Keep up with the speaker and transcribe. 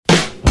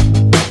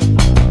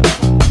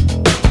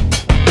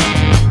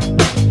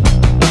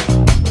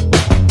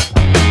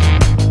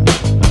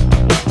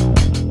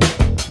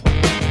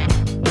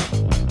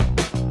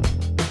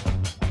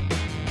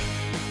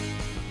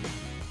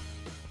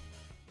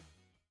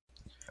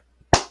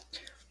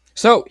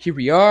So here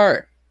we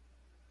are.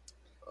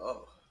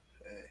 Oh,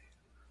 hey.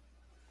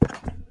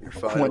 You're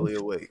Quentin finally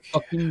awake.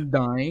 fucking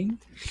dying.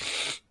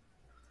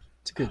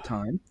 It's a good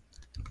time.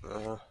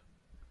 Uh,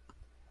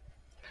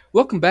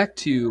 Welcome back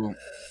to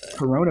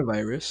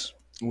Coronavirus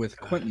with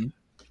Quentin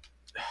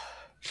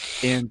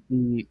and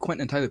the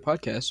Quentin and Tyler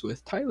podcast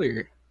with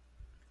Tyler.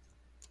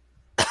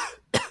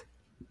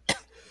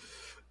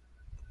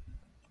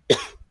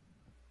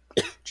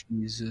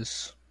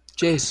 Jesus.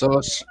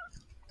 Jesus.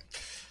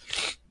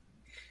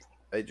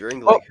 I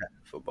drank Oh. like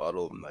half a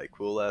bottle of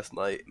NyQuil last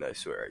night, and I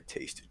swear I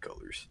tasted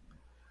colors.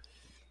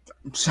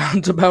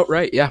 Sounds about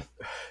right, yeah.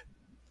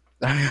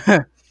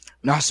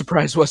 Not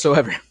surprised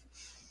whatsoever.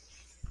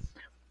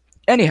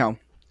 Anyhow,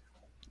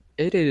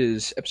 it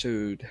is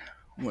episode,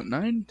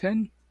 9,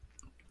 10?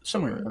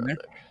 Somewhere around there.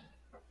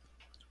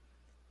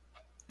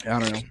 I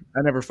don't know.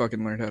 I never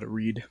fucking learned how to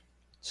read.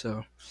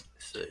 So.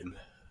 Same.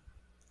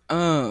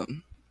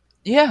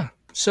 Yeah.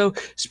 So,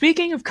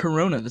 speaking of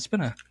Corona, that's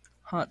been a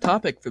hot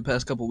topic for the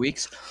past couple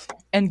weeks.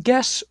 And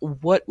guess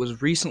what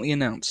was recently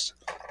announced?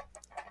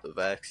 The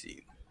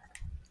vaccine.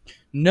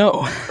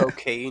 No.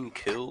 Cocaine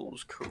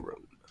kills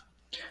Corona.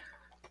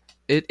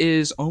 It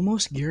is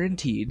almost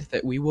guaranteed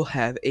that we will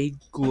have a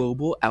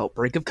global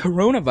outbreak of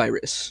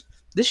coronavirus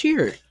this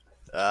year.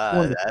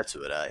 That's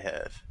what I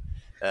have.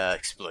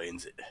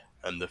 Explains it.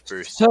 I'm the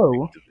first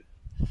So,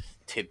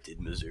 tempted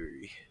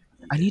Missouri.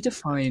 I need to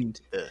find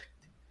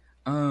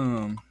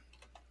I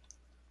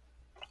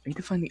need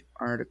to find the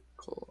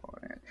article on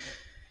it.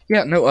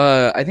 Yeah, no,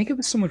 I think it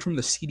was someone from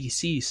the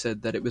CDC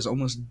said that it was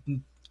almost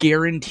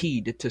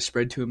guaranteed to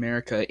spread to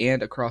America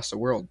and across the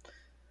world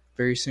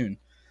very soon.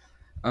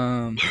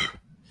 Who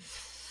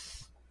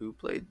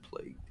played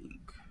Plague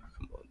Inc?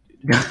 Come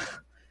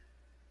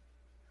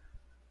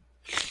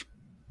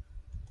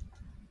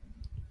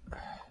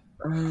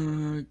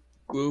on, dude.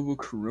 Global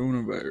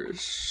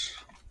coronavirus.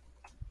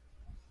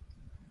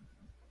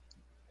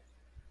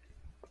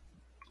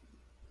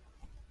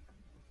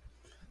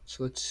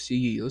 So let's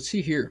see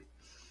here.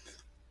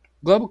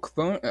 Global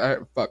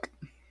fuck.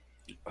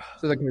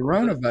 So the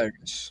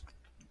coronavirus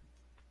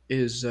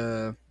is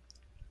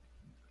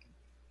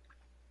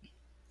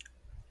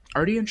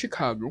already in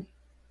Chicago.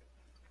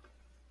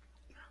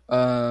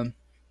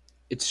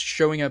 It's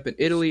showing up in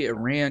Italy,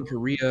 Iran,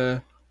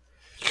 Korea.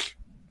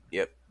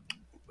 Yep.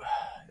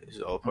 This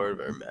is all part of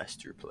our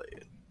master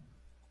plan.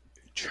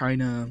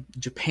 China,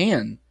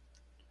 Japan.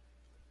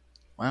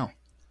 Wow.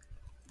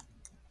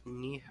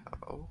 Ni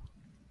hao.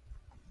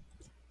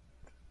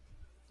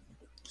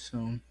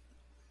 So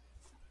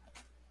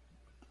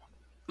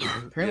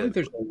apparently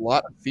there's a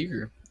lot of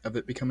fear of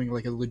it becoming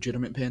like a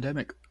legitimate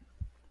pandemic.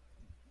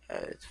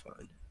 It's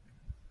fine.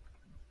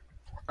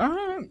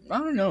 I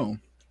don't know.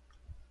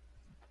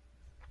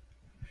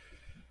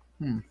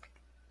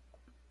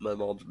 My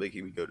mom's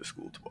making me go to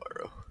school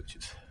tomorrow, which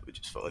is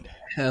fun.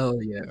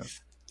 Hell yeah.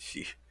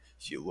 She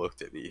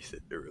looked at me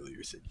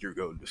earlier, said, "You're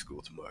going to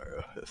school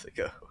tomorrow." I was like,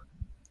 "Oh."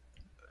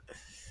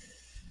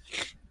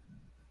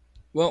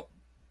 Well,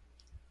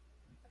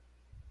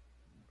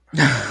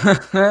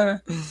 yeah,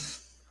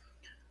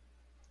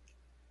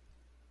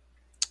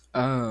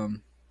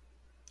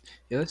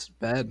 this is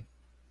bad.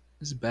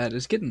 This is bad.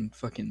 It's getting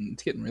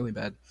really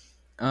bad.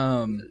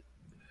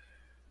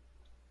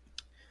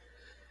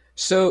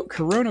 So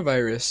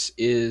coronavirus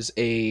is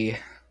a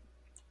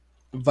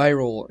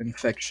viral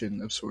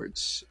infection of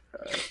sorts.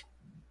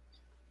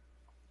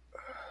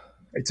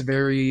 It's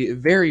very,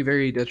 very,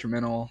 very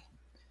detrimental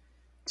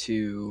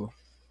to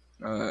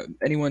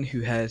anyone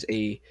who has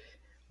a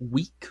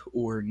weak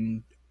or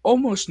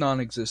almost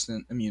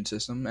non-existent immune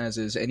system, as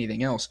is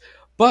anything else.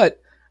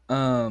 But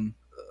on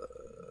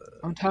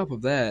top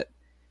of that,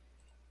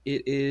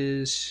 it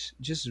is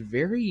just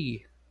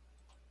very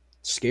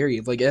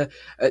scary. Like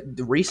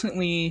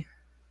recently,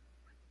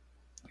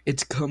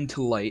 it's come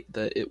to light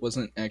that it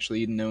wasn't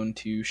actually known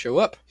to show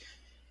up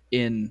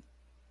in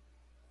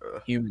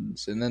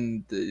humans, and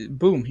then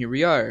boom, here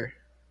we are.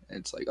 And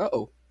it's like,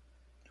 oh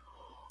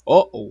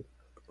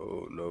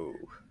no.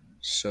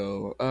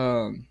 So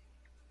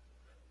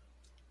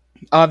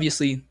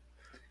obviously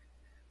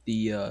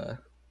the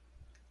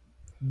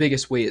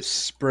biggest way it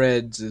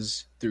spreads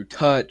is through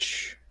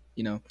touch,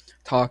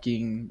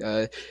 talking,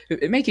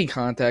 making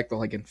contact with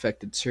like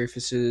infected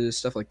surfaces,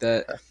 stuff like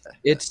that.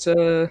 It's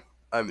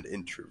I'm an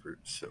introvert,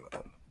 so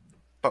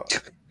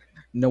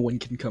no one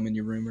can come in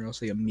your room or else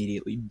they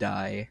immediately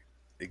die.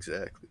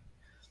 Exactly.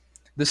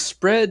 The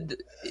spread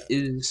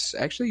is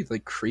actually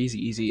like crazy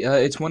easy.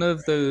 It's one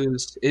of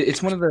those.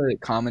 It's one of the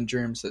common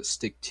germs that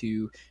stick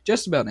to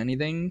just about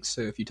anything.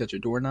 So if you touch a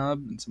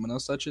doorknob and someone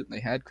else touch it and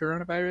they had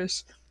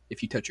coronavirus,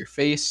 if you touch your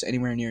face,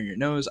 anywhere near your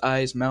nose,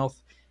 eyes, mouth,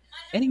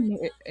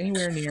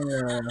 anywhere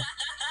near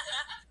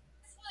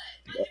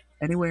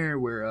anywhere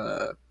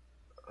where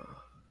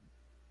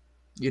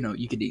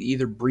you could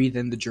either breathe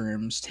in the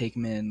germs, take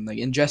them in, like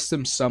ingest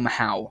them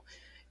somehow,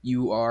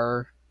 you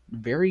are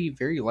very,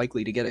 very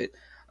likely to get it.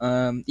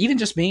 Even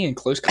just being in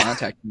close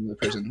contact with the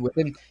person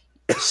within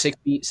 6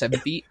 feet, 7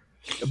 feet,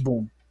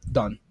 boom,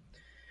 done.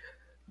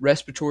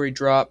 respiratory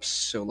drops,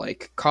 so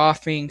like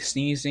coughing,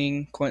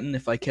 sneezing. Quentin,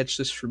 if I catch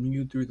this from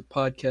you through the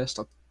podcast,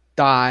 I'll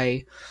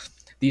die.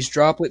 These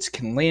droplets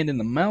can land in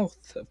the mouth,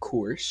 of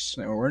course,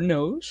 or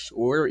nose,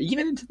 or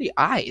even into the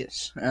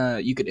eyes.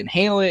 You could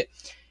inhale it.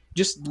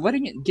 Just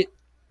letting it get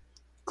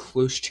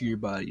close to your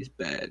body is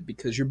bad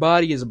because your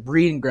body is a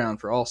breeding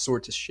ground for all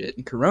sorts of shit,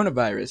 and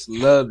coronavirus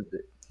loves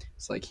it.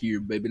 It's like, here,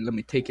 baby, let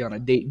me take you on a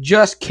date.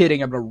 Just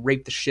kidding. I'm gonna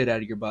rape the shit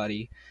out of your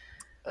body.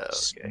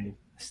 Okay.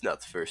 It's not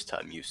the first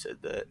time you said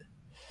that.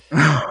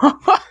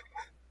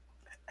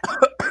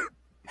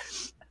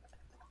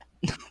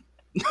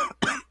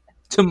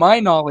 To my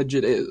knowledge,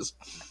 it is.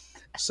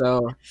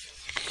 So,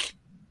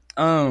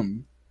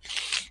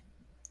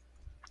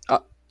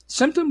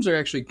 symptoms are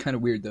actually kind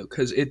of weird though,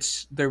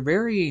 because they're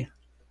very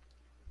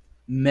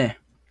meh.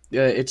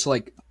 It's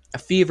like a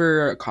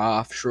fever, a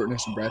cough,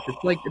 shortness of breath.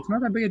 It's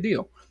not that big a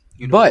deal.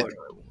 You know But what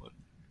I want?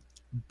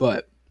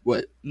 But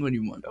what? What do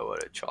you want? I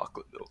want a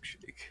chocolate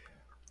milkshake.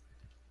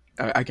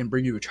 I can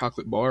bring you a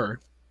chocolate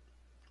bar.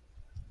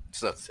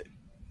 It's not the same.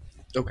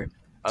 Okay.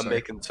 I'm Sorry.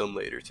 making some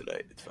later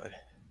tonight. It's fine.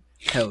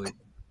 Hell yeah.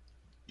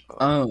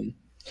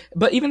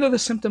 But even though the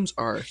symptoms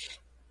are,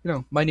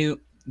 minute,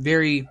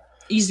 very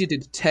easy to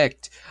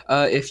detect,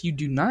 if you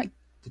do not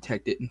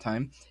detect it in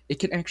time, it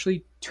can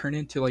actually turn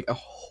into like a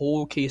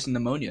whole case of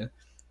pneumonia,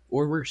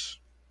 or worse.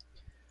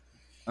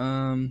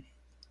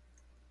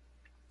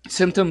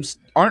 Symptoms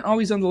aren't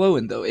always on the low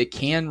end though. It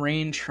can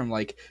range from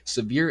like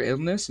severe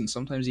illness and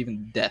sometimes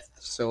even death.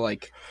 So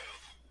like,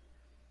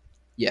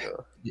 yeah,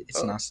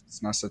 it's not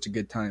such a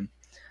good time.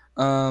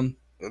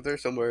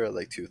 There's somewhere at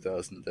like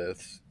 2,000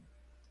 deaths.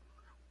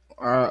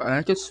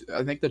 I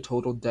think the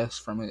total deaths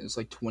from it is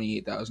like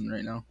 28,000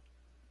 right now.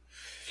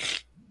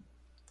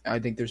 I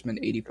think there's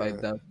been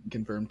 85,000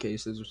 confirmed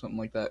cases or something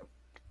like that.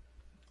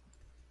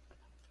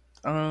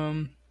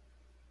 I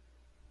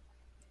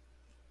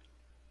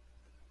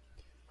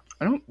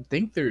don't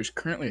think there's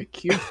currently a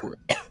cure for it.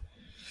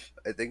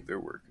 I think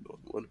they're working on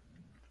one.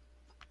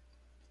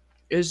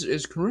 Is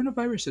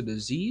coronavirus a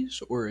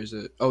disease or is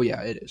it? Oh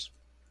yeah, it is.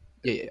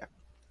 Yeah.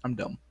 I'm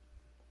dumb.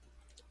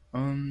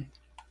 I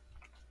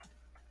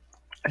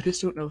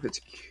just don't know if it's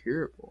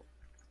curable.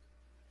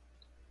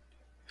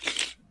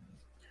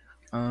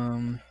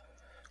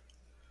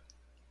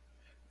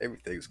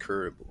 Everything's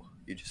curable.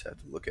 You just have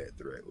to look at it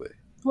the right way.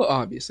 Well,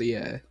 obviously,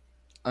 yeah.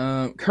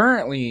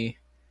 Currently,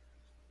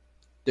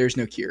 there's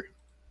no cure,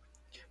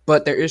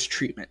 but there is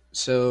treatment.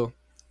 So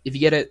if you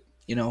get it,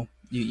 you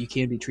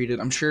can be treated.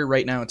 I'm sure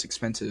right now it's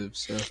expensive.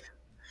 So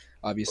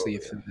obviously,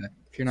 if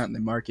you're not in the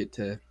market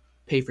to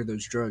pay for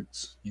those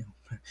drugs,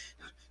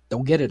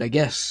 don't get it, I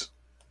guess.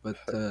 But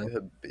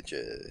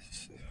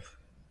bitches.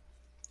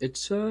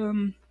 It's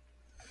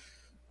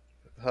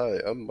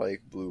Hi, I'm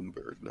Mike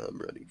Bloomberg. Now I'm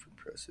running for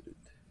president.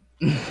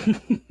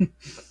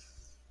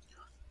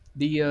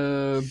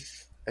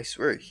 I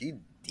swear he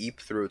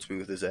deep throats me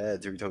with his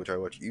ads every time I try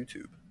to watch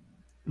YouTube.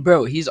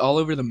 Bro, he's all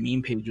over the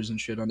meme pages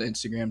and shit on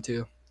Instagram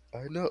too.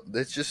 I know.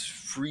 That's just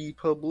free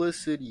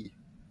publicity.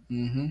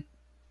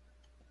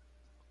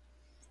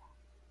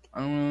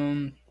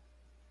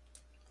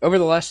 Over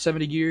the last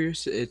 70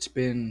 years, it's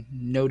been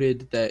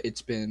noted that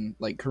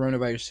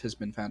coronavirus has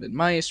been found in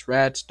mice,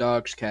 rats,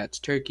 dogs, cats,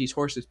 turkeys,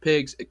 horses,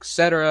 pigs,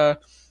 etc.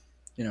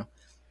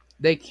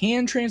 They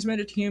can transmit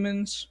it to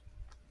humans.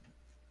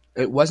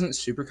 It wasn't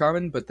super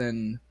common, but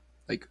then,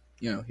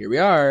 here we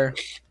are.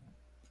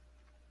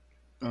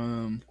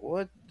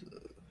 What the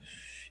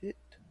shit?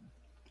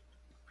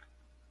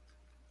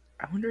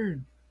 I wonder.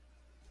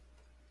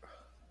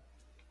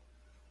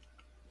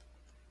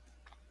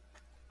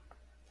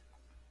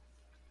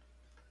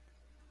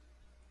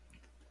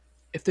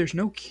 If there's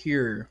no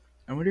cure,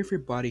 I wonder if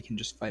your body can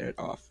just fight it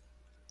off.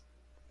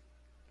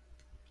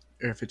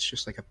 Or if it's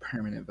just like a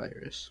permanent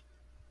virus.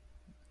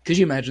 Could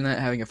you imagine that,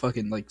 having a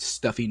fucking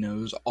stuffy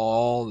nose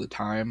all the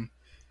time?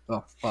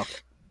 Oh, fuck.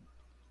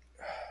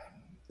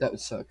 That would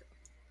suck.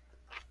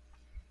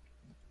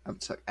 That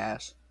would suck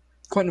ass.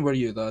 Quentin, what are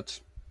your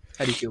thoughts?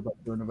 How do you feel about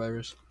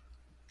coronavirus?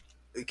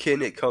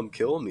 Can it come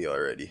kill me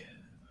already?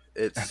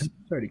 It's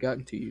already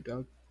gotten to you,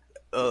 dog.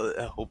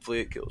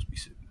 Hopefully it kills me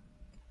soon.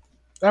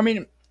 I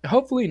mean,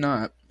 hopefully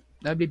not.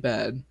 That'd be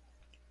bad.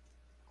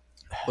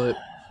 But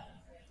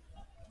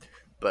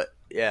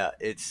yeah,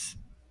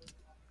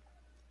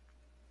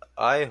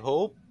 I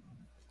hope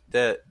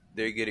that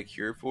they get a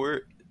cure for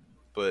it,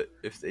 but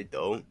if they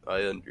don't,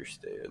 I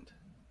understand.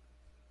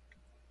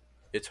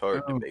 It's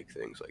hard to make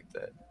things like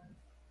that.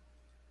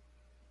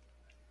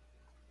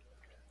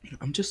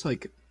 I'm just I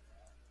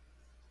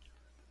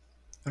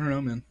don't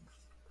know, man.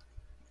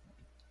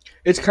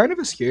 It's kind of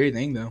a scary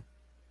thing, though.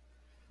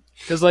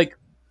 Because,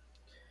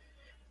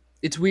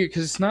 it's weird,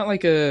 because it's not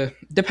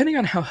depending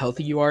on how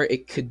healthy you are,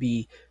 it could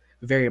be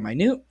very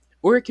minute,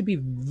 or it could be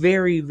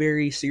very,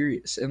 very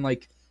serious. And,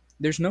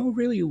 there's no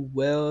really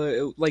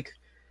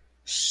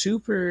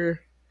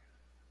super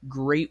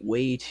great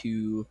way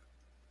to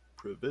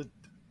prevent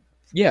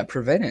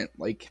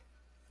it.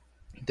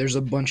 There's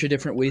a bunch of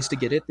different ways to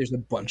get it. There's a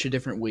bunch of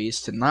different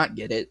ways to not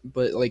get it.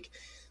 But,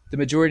 the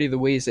majority of the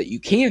ways that you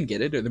can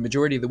get it are the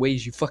majority of the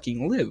ways you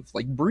fucking live,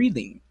 like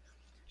breathing.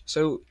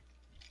 So,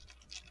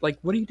 like,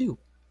 what do you do?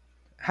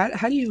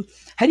 How do you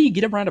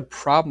get around a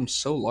problem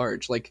so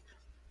large? Like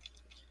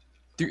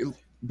through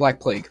Black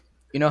Plague.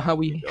 You know how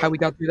we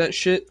got through that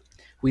shit?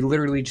 We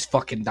literally just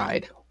fucking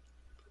died.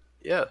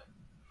 Yeah.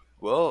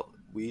 Well,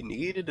 we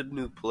needed a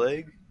new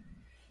plague.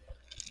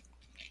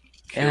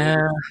 Kill Yeah,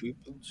 most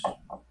people.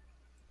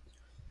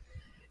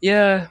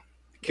 yeah. It's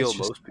Kill just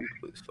most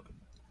people is fine.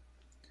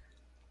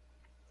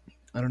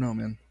 I don't know,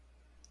 man.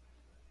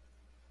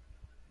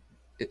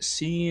 It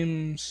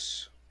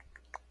seems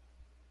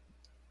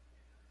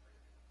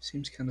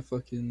kind of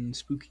fucking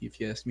spooky if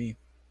you ask me.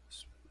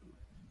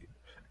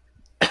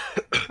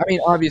 I mean,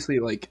 obviously,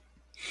 like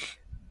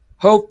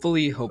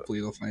hopefully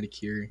they'll find a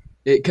cure.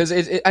 Because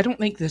I don't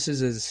think this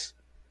is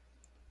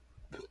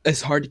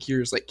as hard to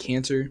cure as like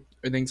cancer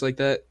or things like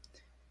that.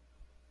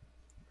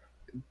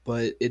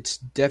 But it's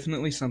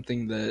definitely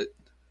something that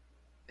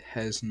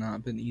has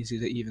not been easy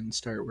to even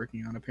start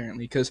working on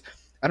apparently. Because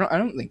I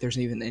don't think there's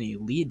even any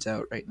leads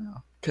out right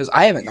now. Because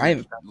I haven't found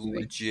anything.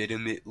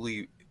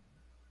 Legitimately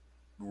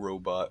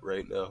robot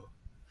right now.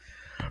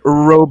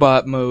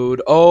 Robot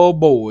mode. Oh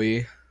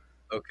boy.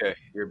 Okay,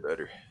 you're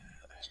better.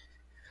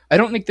 I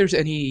don't think there's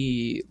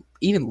any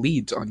even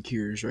leads on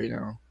cures right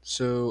now.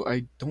 So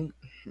I don't.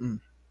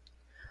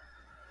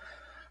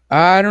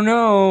 I don't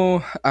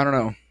know. I don't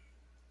know.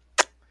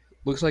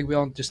 Looks like we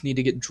all just need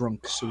to get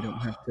drunk so we don't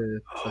have to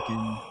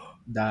fucking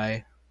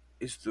die.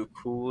 Is the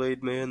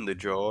Kool-Aid man the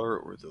jar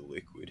or the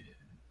liquid?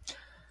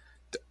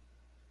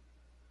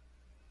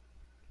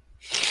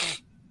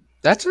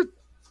 That's a.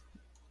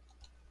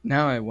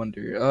 Now I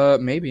wonder.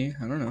 Maybe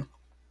I don't know.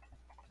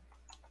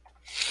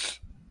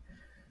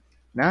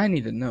 Now I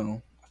need to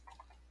know.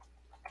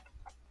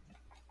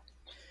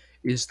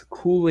 Is the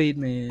Kool-Aid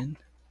Man?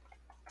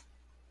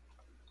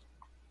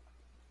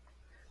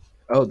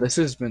 Oh, this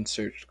has been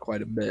searched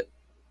quite a bit.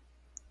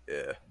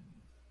 Yeah.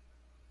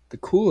 The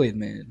Kool-Aid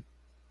Man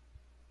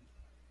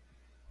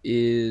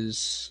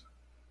is.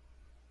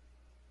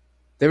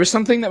 There was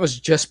something that was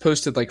just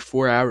posted like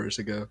 4 hours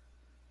ago.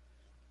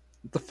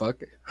 What the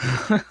fuck?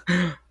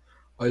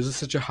 Why is this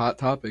such a hot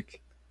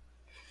topic?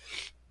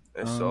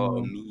 I saw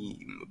a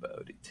meme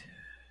about it.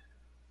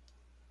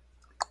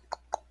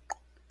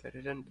 I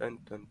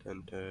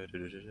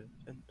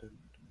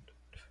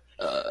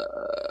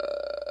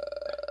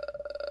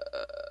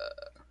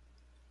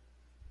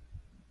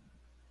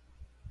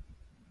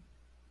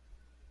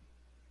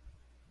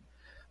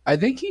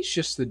think he's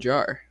just the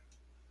jar.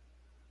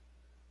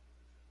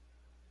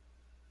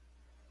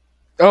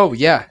 Oh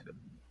yeah,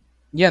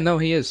 yeah. No,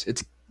 he is.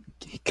 It's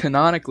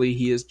canonically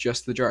he is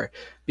just the jar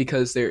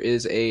because there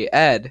is a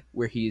ad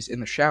where he's in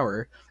the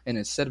shower and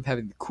instead of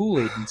having the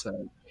Kool-Aid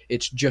inside,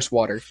 it's just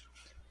water.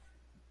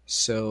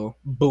 So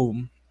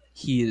boom,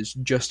 he is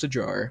just a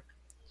jar.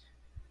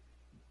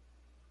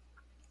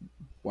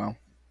 Wow.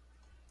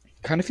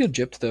 Kind of feel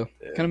gypped though.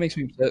 Yeah, Kind of makes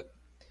me upset.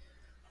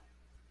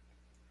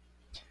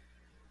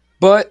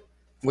 But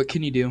what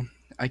can you do?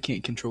 I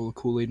can't control the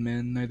Kool-Aid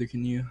Man. Neither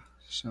can you.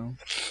 So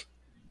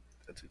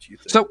that's what you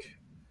think. so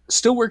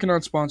still working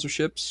on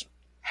sponsorships.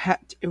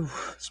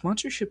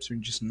 Sponsorships are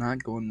just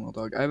not going well,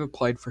 dog. I've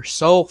applied for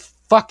so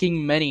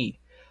fucking many.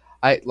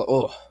 I've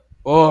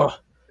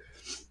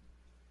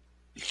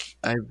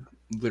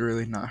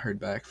literally not heard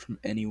back from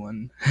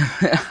anyone.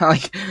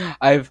 Like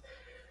I've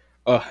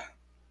uh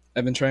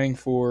I've been trying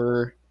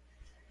for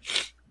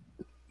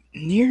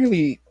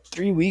nearly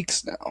 3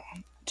 weeks now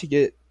to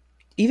get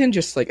even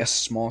just like a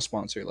small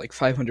sponsor, like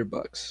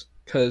 $500,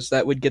 because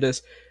that would get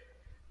us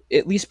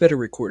at least better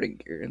recording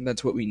gear, and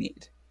that's what we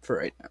need for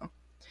right now.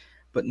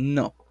 But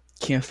no,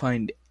 can't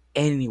find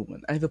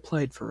anyone. I've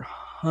applied for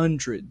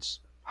hundreds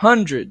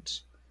of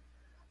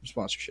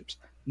sponsorships.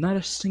 Not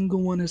a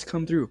single one has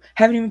come through.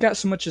 Haven't even got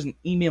so much as an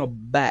email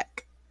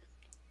back.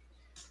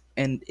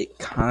 And it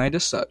kind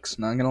of sucks,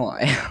 not gonna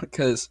lie,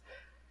 because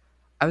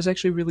I was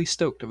actually really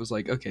stoked. I was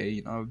like,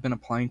 okay, I've been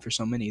applying for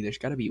so many. There's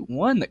got to be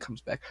one that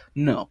comes back.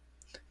 No.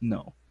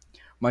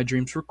 My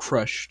dreams were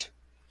crushed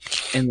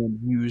and then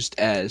used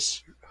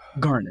as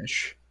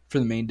garnish for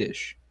the main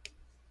dish.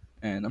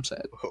 And I'm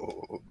sad.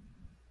 Oh.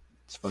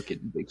 It's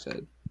fucking big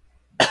sad.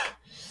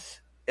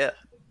 Yeah,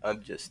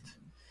 I'm just.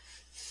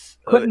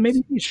 Clinton,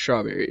 maybe these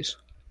strawberries.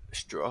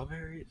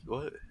 Strawberries?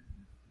 What?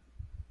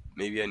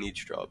 Maybe I need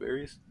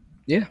strawberries?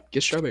 Yeah,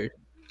 get strawberries.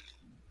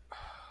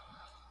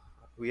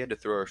 We had to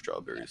throw our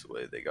strawberries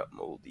away. They got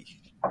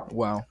moldy.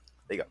 Wow.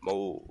 They got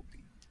moldy.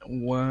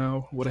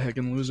 Wow, what a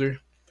heckin' loser.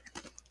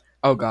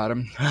 Oh god,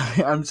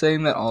 I'm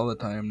saying that all the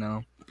time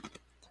now.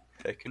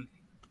 Heckin'?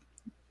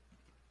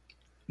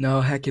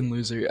 No, heckin'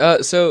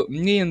 loser. So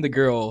me and the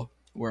girl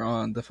were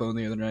on the phone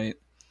the other night,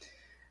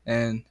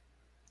 and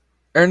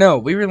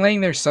we were laying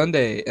there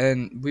Sunday,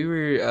 and we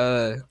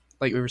were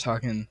we were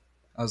talking.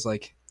 I was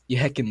like, "You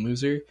heckin'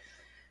 loser,"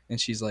 and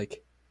she's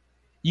like,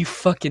 "You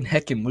fucking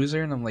heckin'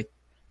 loser," and I'm like,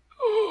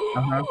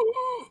 "Uh-huh."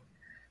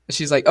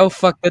 She's like, "Oh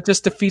fuck, that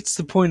just defeats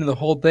the point of the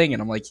whole thing,"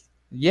 and I'm like,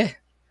 "Yeah,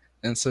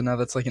 and so now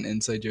that's like an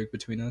inside joke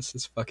between us.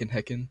 It's fucking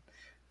heckin'.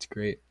 It's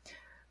great.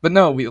 But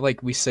no,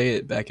 we say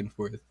it back and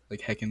forth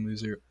like heckin'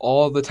 loser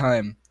all the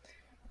time,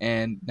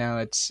 and now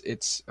it's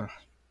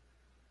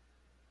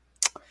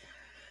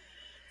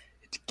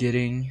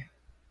getting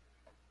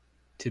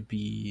to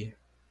be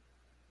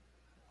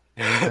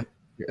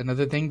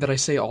another thing that I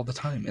say all the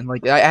time, and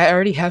like I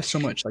already have so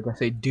much. Like I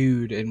say,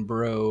 dude and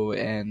bro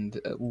and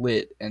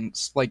lit and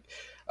like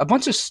a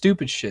bunch of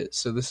stupid shit.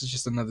 So this is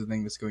just another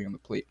thing that's going on the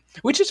plate,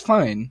 which is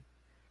fine.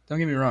 Don't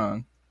get me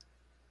wrong,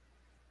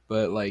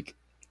 but like,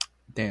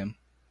 damn,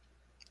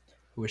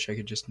 I wish I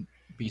could just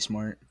be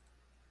smart.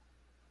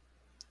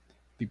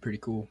 Be pretty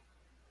cool.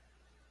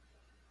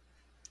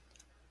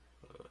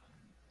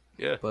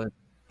 Yeah. But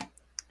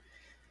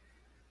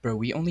bro,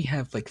 we only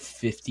have like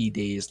 50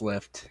 days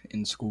left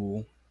in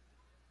school.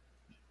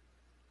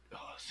 Oh,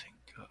 thank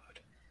God.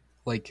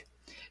 Like,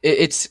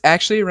 it's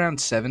actually around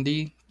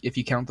 70 if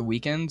you count the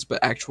weekends,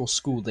 but actual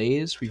school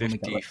days, we've only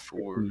got like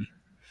 54, 50.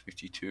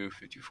 52,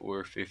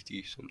 54,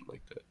 50, something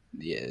like that.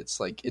 Yeah, it's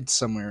like, it's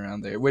somewhere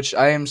around there, which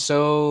I am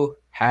so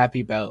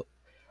happy about.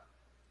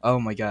 Oh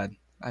my god.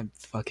 I'm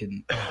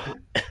fucking.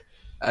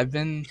 I've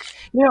been.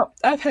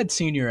 I've had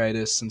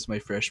senioritis since my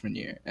freshman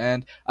year,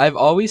 and I've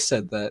always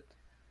said that,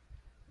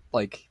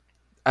 like,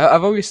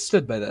 I've always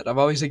stood by that. I've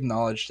always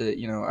acknowledged it.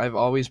 I've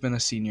always been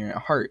a senior at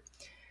heart.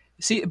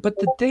 See, but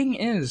the thing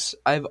is,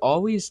 I've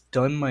always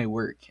done my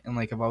work, and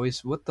like I've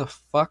always, what the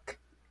fuck?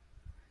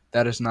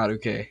 That is not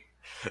okay.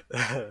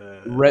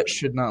 Rhett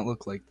should not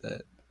look like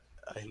that.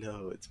 I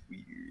know, it's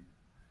weird.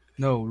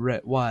 No,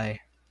 Rhett, why?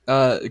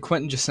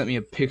 Quentin just sent me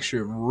a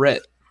picture of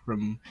Rhett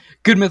from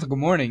Good Mythical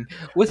Morning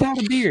without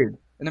a beard,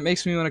 and it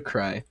makes me want to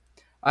cry.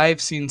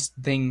 I've seen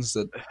things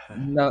that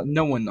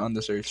no one on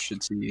this earth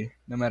should see,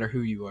 no matter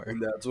who you are.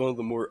 And that's one of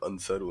the more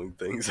unsettling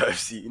things I've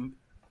seen.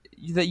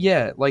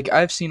 Yeah, like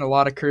I've seen a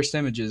lot of cursed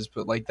images,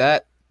 but like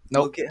that,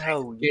 nope. Look at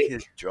how weak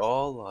his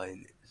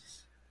jawline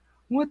is.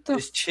 What the?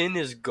 His chin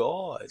is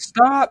gone.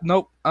 Stop!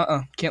 Nope.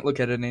 Can't look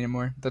at it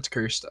anymore. That's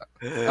cursed.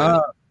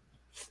 Uh.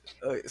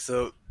 Okay,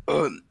 so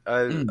Mm.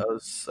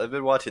 I've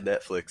been watching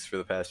Netflix for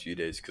the past few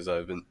days because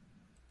I've been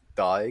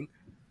dying,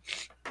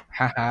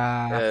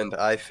 Haha. and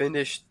I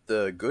finished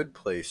The Good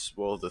Place.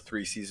 Well, the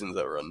 3 seasons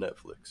that were on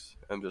Netflix.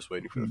 I'm just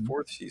waiting for the Mm.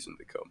 fourth season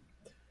to come.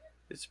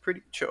 It's a pretty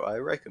good show. I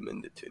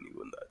recommend it to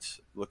anyone that's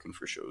looking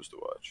for shows to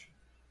watch.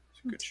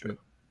 It's a good show.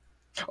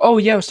 Oh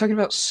yeah, I was talking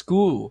about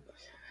school.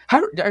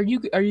 How are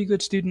you? Are you a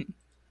good student?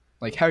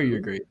 Like, how are your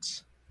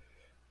grades?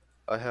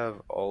 I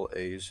have all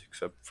A's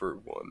except for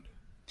one.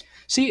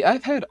 See,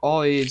 I've had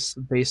all A's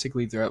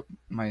basically throughout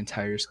my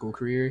entire school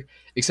career,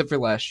 except for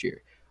last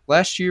year.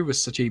 Last year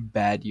was such a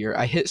bad year.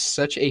 I hit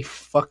such a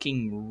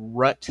fucking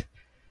rut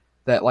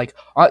that, like,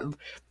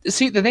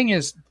 see, the thing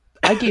is,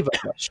 I gave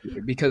up last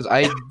year because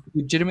I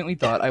legitimately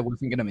thought I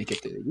wasn't gonna make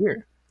it through the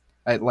year.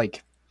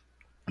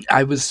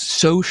 I was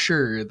so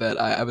sure that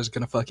I was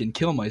gonna fucking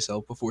kill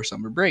myself before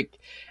summer break,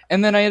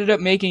 and then I ended up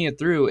making it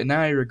through, and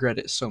now I regret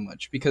it so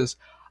much because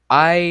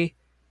I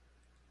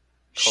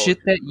Called shit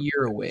that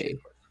year away.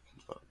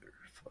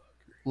 motherfucker.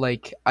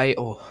 Like I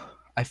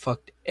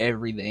fucked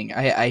everything.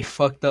 I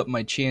fucked up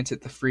my chance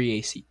at the free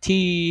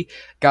ACT,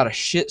 got a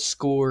shit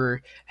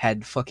score,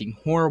 had fucking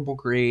horrible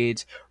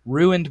grades,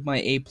 ruined my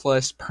A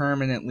plus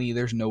permanently.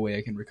 There's no way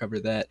I can recover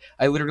that.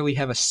 I literally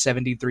have a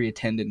 73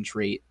 attendance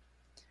rate.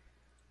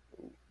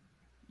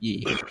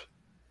 Yeah.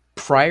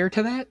 Prior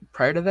to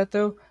that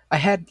though, I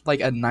had like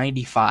a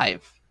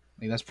 95.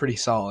 Like that's pretty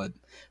solid.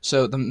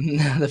 So the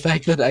the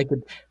fact that I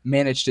could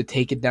manage to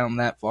take it down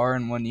that far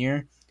in 1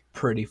 year,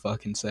 pretty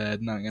fucking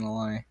sad. Not gonna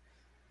lie.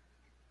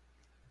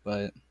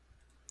 But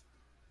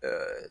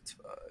It's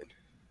fine.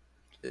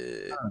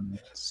 Uh,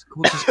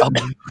 school just. Oh.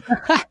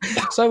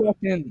 So I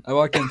walked in. I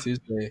walked in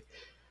Tuesday,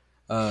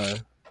 uh,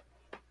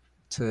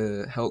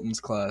 to Helton's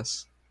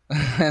class,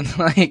 and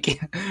like,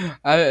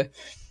 I.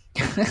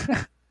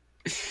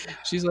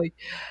 She's like,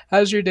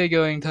 "How's your day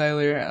going,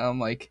 Tyler?" And I'm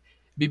like,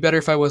 "Be better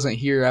if I wasn't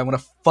here. I want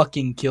to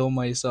fucking kill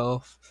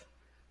myself."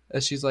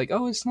 And she's like,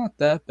 "Oh, it's not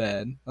that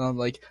bad." And I'm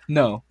like,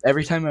 "No.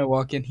 Every time I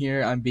walk in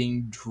here, I'm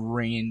being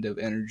drained of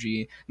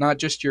energy. Not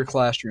just your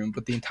classroom,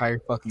 but the entire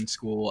fucking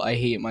school. I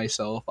hate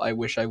myself. I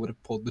wish I would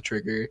have pulled the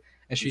trigger."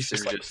 And you she's should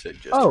just have like, just said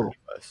just her "Oh,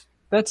 class.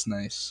 that's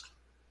nice."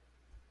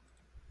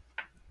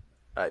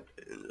 I,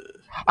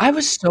 I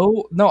was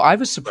so no, I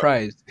was bro,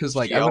 surprised because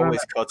like she I went on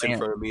always that cuts in rant.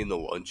 front of me in the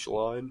lunch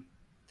line,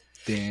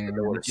 and I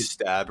Damn, want to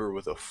stab her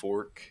with a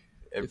fork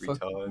get every fucking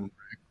time.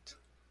 wrecked.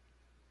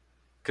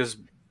 Cause,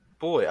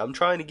 boy, I'm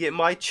trying to get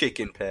my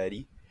chicken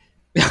patty,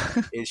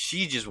 and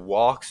she just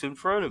walks in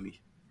front of me.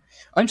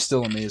 I'm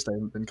still amazed I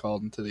haven't been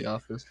called into the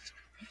office.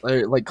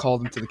 Like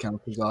called into the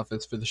counselor's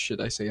office for the shit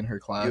I say in her You,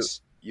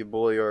 class. your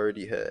boy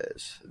already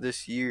has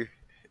this year,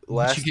 Did you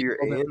last get year,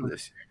 called in and for?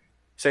 this year.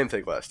 Same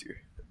thing last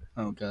year,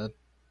 Oh god.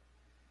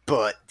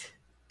 but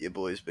your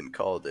boy's been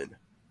called in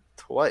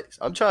twice.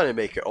 I'm trying to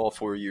make it all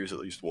 4 years at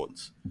least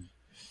once.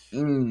 At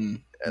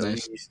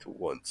Nice. least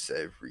once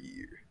every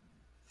year.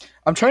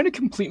 I'm trying to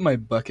complete my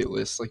bucket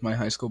list, like my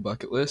high school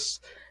bucket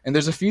list, and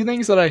there's a few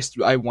things that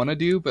I want to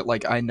do, but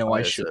like I know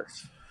I should.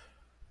 ISS.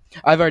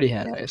 I've already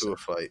had Get into ISS. a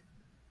fight.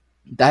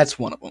 That's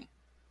one of them.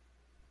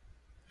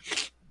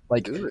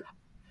 Like, Do it.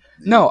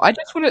 no, I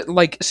just want to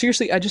like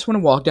seriously. I just want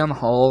to walk down the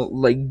hall,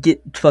 like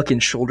get fucking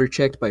shoulder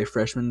checked by a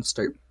freshman, and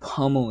start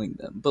pummeling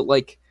them. But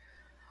like,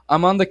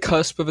 I'm on the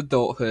cusp of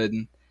adulthood,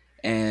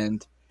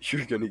 and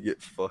You're gonna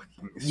get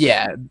fucking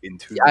yeah,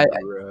 into the I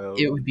it ground.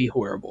 would be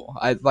horrible.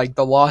 I like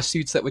the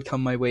lawsuits that would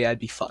come my way. I'd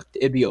be fucked.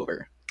 It'd be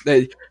over.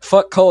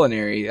 Fuck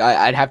culinary.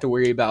 I'd have to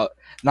worry about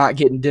not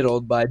getting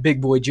diddled by Big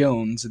Boy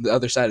Jones on the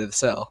other side of the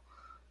cell.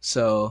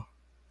 So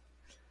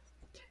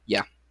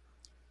yeah.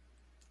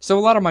 So a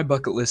lot of my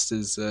bucket list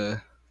is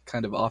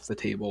kind of off the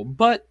table,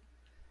 but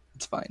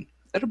it's fine.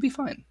 It'll be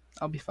fine.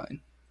 I'll be fine.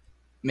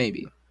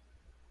 Maybe.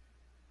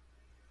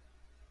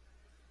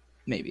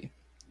 Maybe.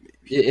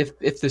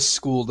 If this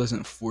school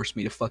doesn't force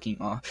me to fucking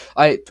off.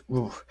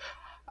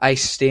 I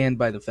stand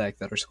by the fact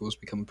that our school's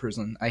become a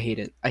prison. I hate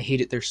it. I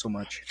hate it there so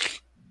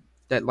much.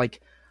 That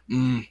like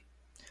mm,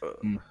 Uh,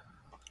 mm.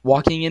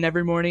 Walking in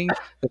every morning,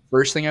 the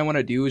first thing I want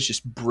to do is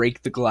just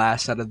break the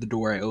glass out of the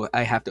door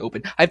I have to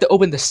open. I have to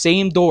open the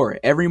same door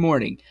every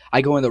morning.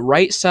 I go on the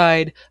right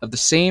side of the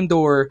same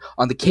door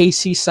on the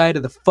KC side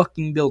of the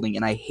fucking building,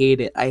 and I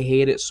hate it. I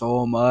hate it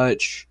so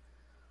much.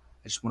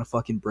 I just want to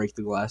fucking break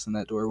the glass in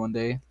that door one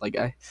day. Like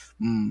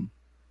mm,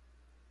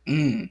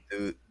 mm.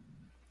 dude,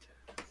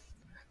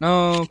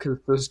 No, because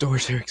those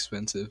doors are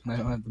expensive, and I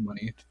don't have the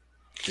money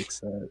to fix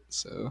that.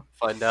 So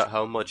find out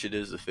how much it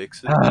is to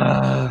fix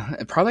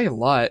it. probably a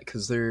lot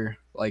because they're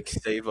like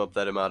Save up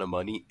that amount of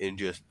money and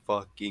just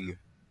fucking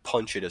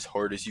punch it as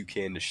hard as you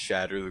can to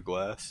shatter the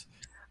glass.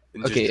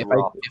 And okay. just If I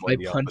drop the if I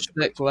money off at punch the that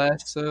principal.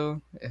 glass,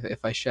 though,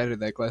 if I shatter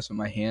that glass with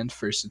my hand,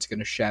 first it's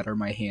gonna shatter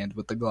my hand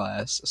with the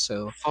glass.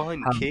 So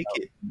Fine, how kick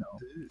it. no,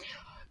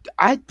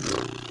 I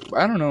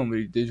I don't know.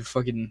 Dude,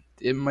 fucking,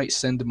 it might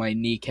send my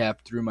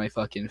kneecap through my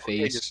fucking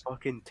Okay, just face.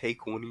 fucking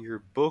take one of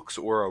your books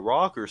or a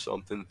rock or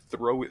something,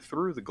 throw it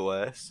through the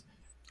glass.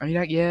 I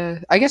mean, yeah,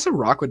 I guess a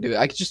rock would do it.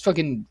 I could just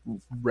fucking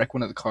wreck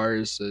one of the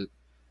cars.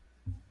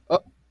 Oh,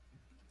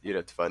 You'd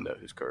have to find out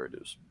whose car it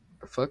is.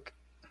 the fuck.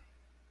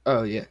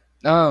 Oh yeah.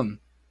 Um.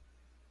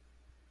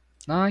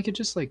 No, I could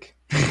just like.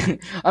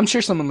 I'm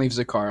sure someone leaves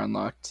their car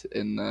unlocked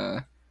in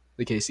the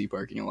KC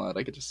parking lot.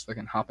 I could just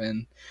fucking hop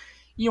in.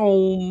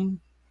 Yo.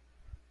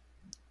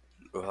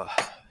 Ugh.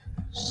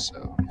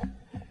 So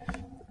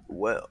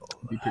Well,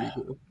 it'd be pretty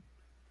cool.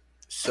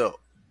 so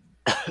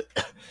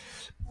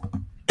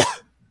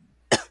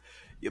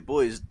your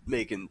boy's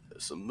making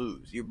some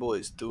moves. Your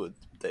boy's doing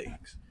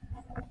things.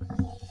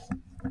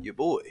 Your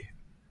boy.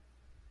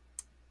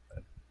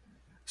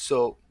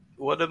 So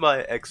one of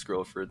my ex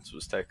girlfriends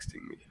was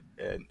texting me,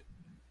 and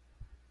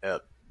uh,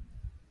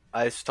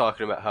 I was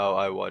talking about how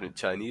I wanted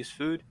Chinese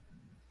food,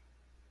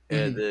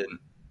 and Hmm. then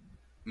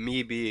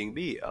me being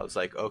me, I was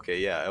like, okay,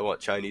 yeah, I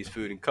want Chinese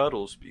food and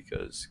cuddles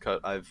because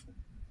I've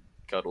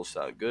cuddles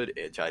sound good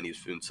and Chinese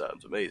food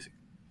sounds amazing.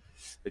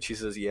 And she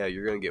says, yeah,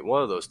 you're gonna get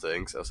one of those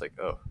things. I was like,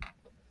 oh.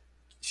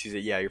 She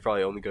said, yeah, you're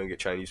probably only gonna get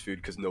Chinese food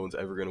because no one's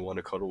ever gonna want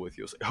to cuddle with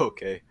you. I was like,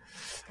 okay,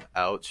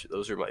 ouch.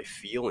 Those are my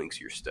feelings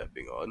you're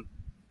stepping on.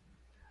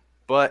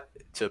 But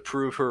to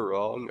prove her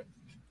wrong,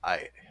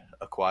 I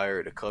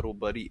acquired a cuddle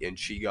buddy, and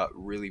she got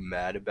really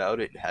mad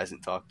about it and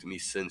hasn't talked to me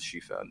since she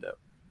found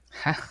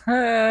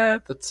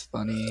out. That's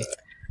funny.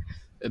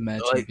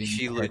 Imagine Like, being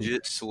she petty.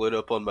 legit slid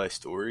up on my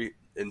story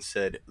and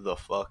said, "The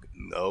fuck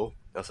no."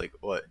 I was like,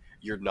 "What?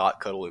 You're not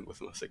cuddling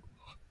with him?" I was like,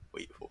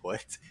 "Wait,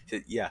 what?" She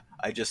said, "Yeah,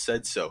 I just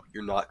said so.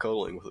 You're not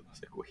cuddling with him." I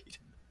was like, "Wait,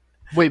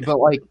 Wait, but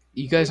like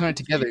you guys when aren't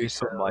did she together,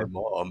 so become my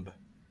mom?"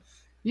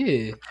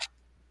 yeah.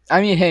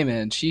 I mean, hey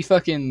man, she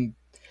fucking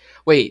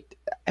wait.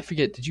 I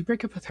forget. Did you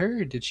break up with her,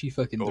 or did she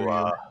fucking Oh, throw you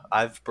away?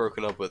 I've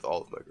broken up with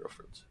all of my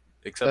girlfriends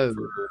except Oh,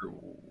 for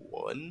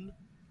one.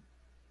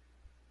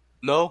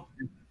 No.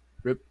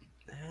 rip.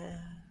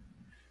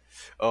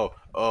 Oh,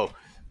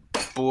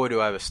 boy,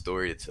 do I have a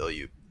story to tell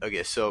you.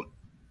 Okay, so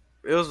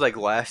it was like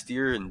last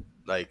year and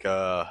like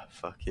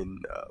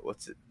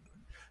what's it?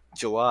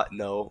 July?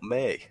 No,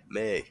 May.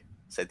 May.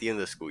 It's at the end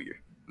of the school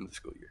year. End of the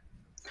school year.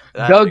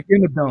 And Doug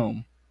in the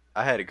dome.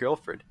 I had a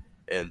girlfriend,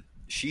 and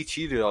she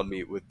cheated on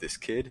me with this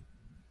kid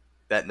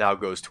that now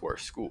goes to our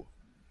school.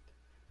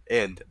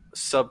 And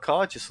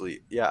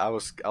subconsciously, yeah, I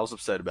was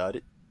upset about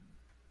it.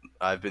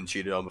 I've been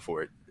cheated on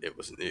before. It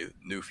was a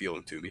new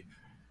feeling to me,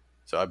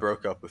 so I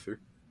broke up with her.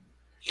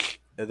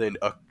 And then,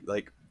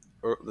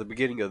 the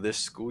beginning of this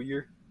school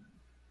year,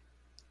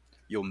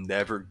 you'll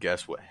never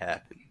guess what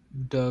happened.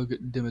 Doug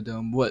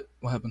Dimmadome. What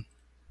happened?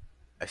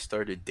 I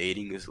started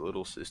dating his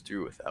little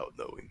sister without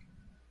knowing.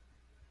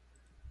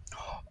 And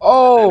I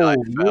Oh,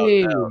 found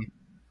yeah. out,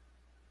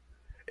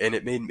 and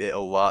it made it a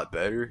lot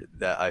better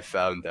that I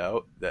found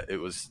out that it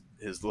was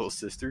his little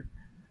sister.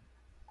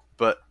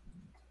 But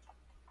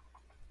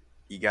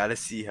you gotta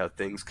see how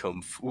things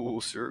come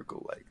full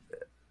circle like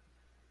that.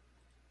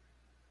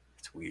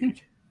 It's Hmm.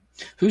 weird.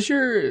 Who's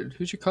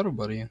your cuddle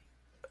buddy?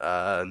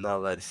 I'm not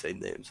allowed to say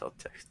names. I'll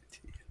text it to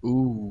you.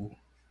 Ooh.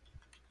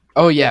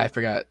 Oh yeah, I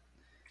forgot.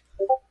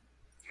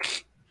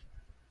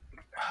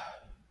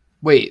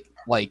 Wait,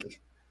 like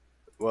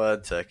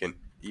 1 second.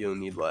 You don't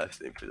need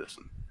last name for this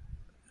one.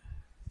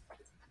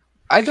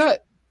 I thought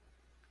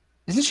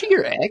isn't she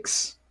your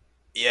ex?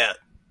 Yeah,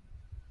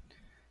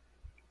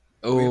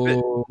 we've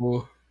been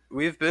Oh.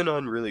 we've been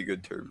on really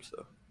good terms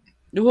though.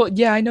 Well,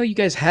 yeah, I know you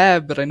guys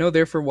have, but I know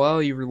there for a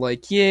while you were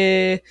like,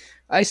 yeah,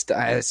 I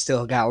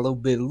still got a little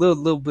bit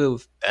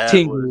of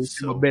tingles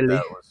in my belly.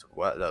 That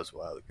was a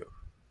while ago.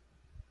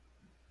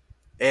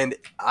 And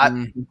I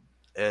Mhm.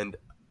 and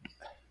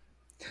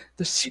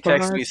The she texted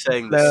spark me of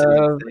saying the same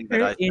love thing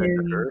that are I said to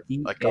in her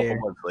the a couple air.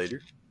 months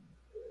later.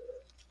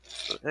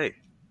 So, hey,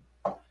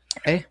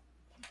 Hey,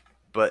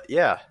 but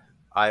yeah,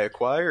 I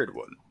acquired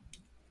one.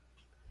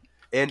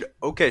 And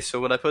okay, so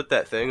when I put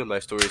that thing on my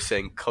story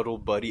saying "Cuddle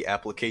Buddy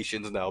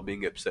applications now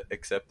being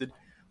accepted,"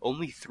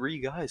 only 3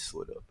 guys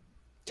slid up.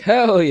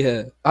 hell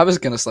yeah! I was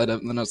gonna slide up,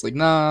 and then I was like,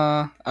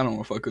 nah, I don't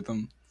want to fuck with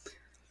them.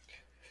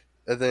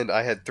 And then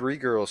I had 3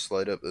 girls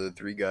slide up, and then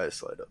 3 guys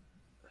slide up.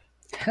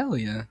 Hell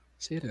yeah!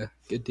 See you had a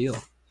good deal.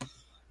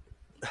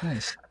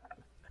 Nice.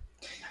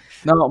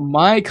 Now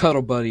my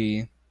cuddle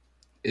buddy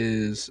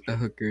is a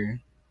hooker.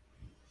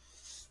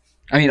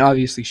 I mean,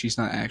 obviously she's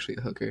not actually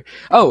a hooker.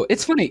 Oh,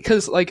 it's funny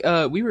because like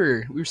we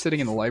were sitting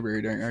in the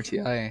library during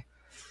RTI,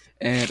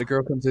 and a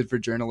girl comes in for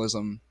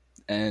journalism,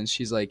 and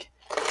she's like,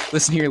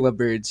 "Listen here,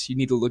 lovebirds, you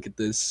need to look at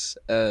this."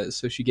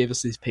 So she gave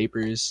us these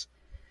papers,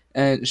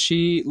 and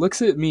she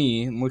looks at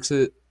me and looks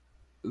at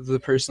the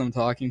person I'm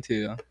talking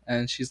to,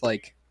 and she's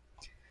like,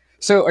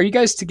 "So are you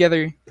guys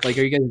together? Like,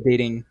 are you guys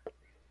dating?"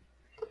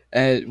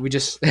 And we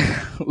just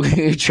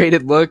we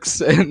traded looks,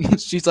 and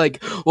she's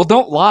like, "Well,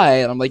 don't lie,"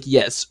 and I'm like,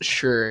 "Yes,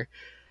 sure."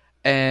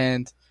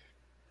 And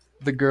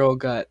the girl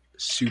got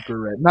super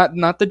red.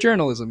 Not the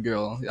journalism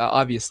girl,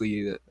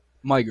 obviously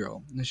my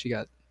girl. And she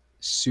got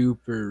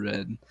super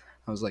red.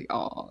 I was like,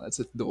 "Oh, that's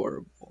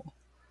adorable."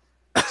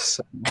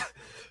 So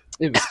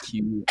it was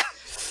cute.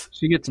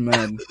 She gets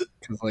mad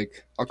because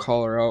like I'll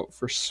call her out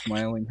for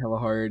smiling hella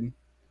hard.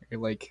 Or,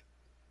 like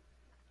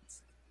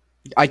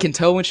I can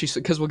tell when she's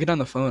because we'll get on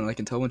the phone and I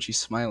can tell when she's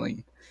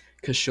smiling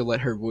because she'll let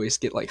her voice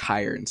get like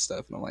higher and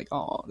stuff. And I'm like,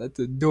 "Oh, that's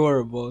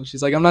adorable." And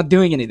she's like, "I'm not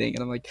doing anything,"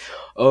 and I'm like,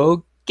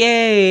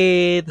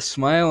 "Okay." The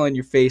smile on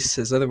your face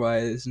says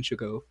otherwise, and she'll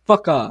go,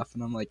 "Fuck off,"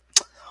 and I'm like,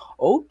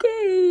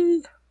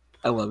 "Okay."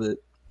 I love it.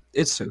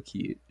 It's so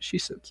cute.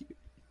 She's so cute.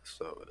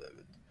 So,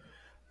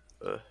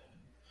 uh,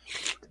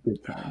 It's a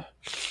good time.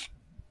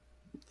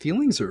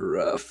 Feelings are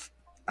rough.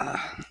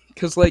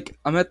 Because like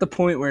I'm at the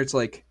point where it's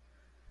like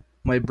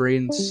my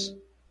brain's,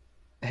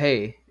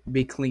 hey,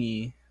 be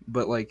clingy,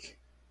 but like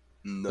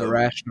the no,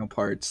 rational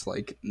part's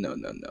like, no,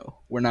 no, no,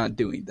 we're not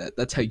doing that.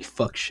 That's how you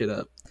fuck shit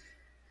up.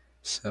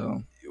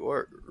 So you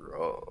are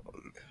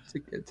wrong. it's a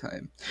good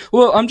time.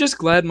 Well, I'm just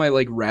glad my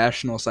like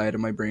rational side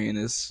of my brain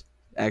is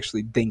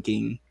actually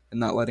thinking and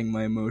not letting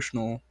my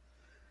emotional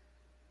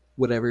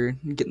whatever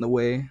get in the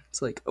way.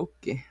 It's like,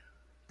 okay,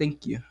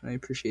 thank you. I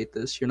appreciate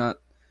this. You're not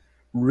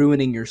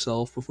ruining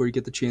yourself before you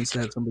get the chance to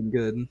have something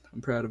good.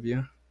 I'm proud of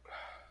you.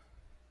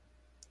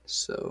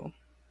 So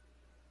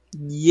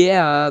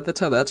yeah, that's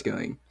how that's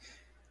going.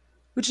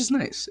 Which is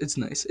nice. It's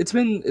nice. It's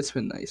been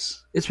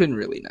nice. It's been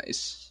really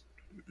nice.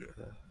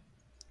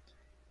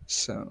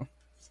 So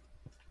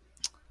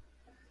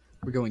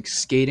we're going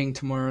skating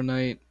tomorrow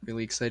night.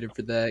 Really excited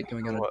for that.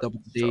 Going I on a want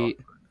double date.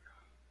 chocolate.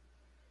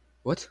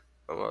 What?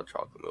 I want a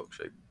chocolate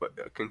milkshake.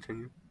 But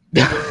continue.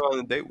 Who you going on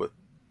a date with?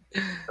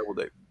 Double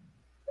date.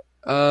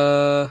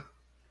 uh,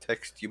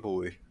 Text you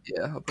boy.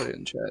 yeah, I'll put it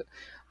in chat.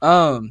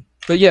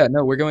 But yeah,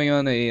 no, we're going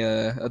on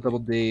a double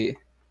date,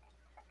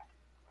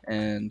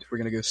 and we're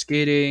gonna go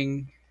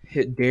skating.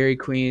 Hit Dairy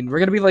Queen. We're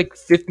gonna be like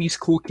 50s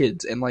cool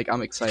kids, and like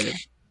I'm excited,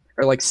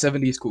 or like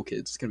 70s cool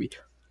kids. It's gonna be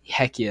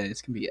heck yeah.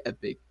 It's gonna be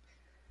epic.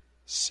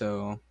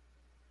 So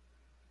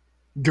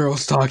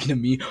girls talking to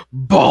me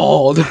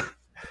bald.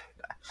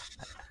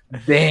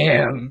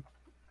 Damn.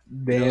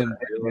 You know what Damn, I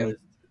damn. realized?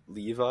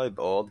 Levi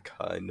Bald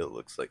kind of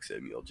looks like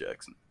Samuel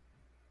Jackson.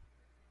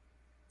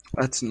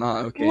 That's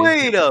not okay.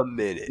 Wait a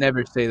minute.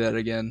 Never say that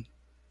again.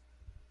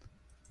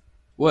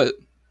 What?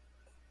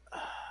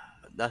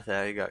 Nothing.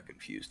 I got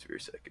confused for a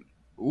second.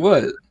 But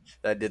What?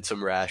 I did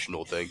some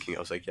rational thinking. I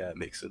was like, yeah, it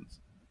makes sense.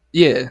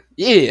 Yeah.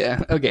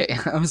 Yeah. Okay.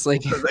 I was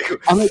like, I was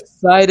like, I'm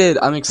excited.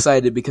 I'm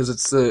excited because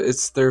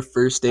it's their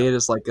first date. you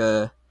It's like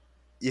a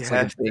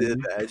have to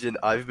thing. imagine.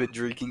 I've been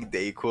drinking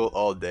Dayquil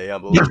all day.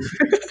 I'm a little.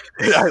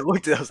 And I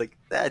looked at. It, I was like,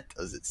 that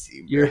doesn't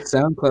seem You're a right.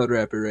 SoundCloud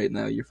rapper right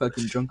now. You're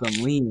fucking drunk on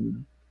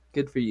lean.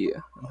 Good for you.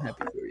 I'm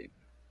happy for you.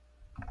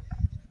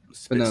 But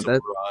Spit no, some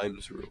that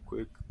rhymes real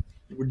quick.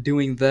 we're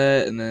doing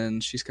that, and then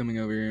she's coming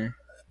over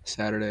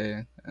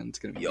Saturday, and it's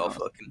gonna be Y'all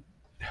awesome. fucking.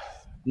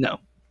 No.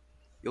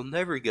 You'll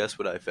never guess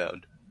what I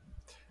found.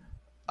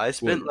 I What?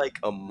 spent like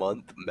a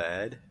month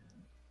mad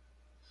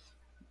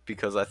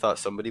because I thought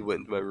somebody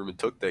went into my room and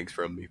took things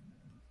from me.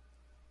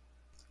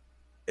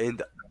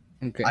 And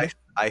I Okay.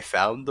 I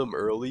found them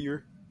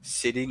earlier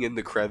sitting in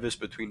the crevice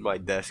between my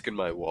desk and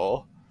my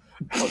wall.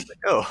 I was like,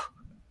 oh,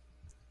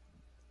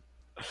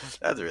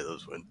 neither of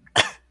those went.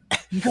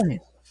 Nice.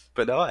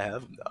 But now I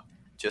have them now,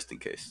 just in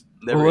case.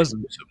 What Never use was it?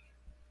 them,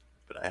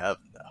 but I have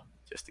them now,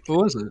 just in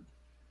What case. was it?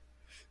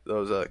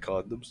 Those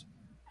condoms.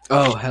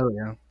 Oh hell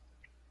yeah!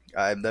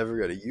 I'm never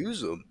gonna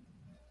use them,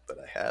 but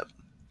I have them.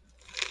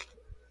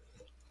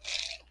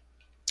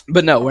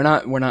 But no, we're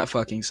not. We're not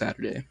fucking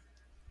Saturday.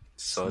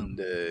 So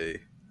Sunday,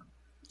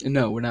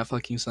 no, we're not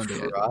fucking Sunday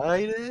either.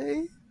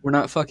 Friday, We're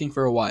not fucking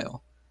for a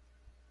while.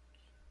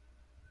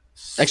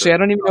 so Actually, I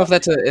don't even know if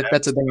that's a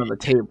next thing on the week.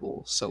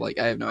 table. So like,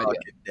 I have no idea.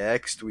 Fucking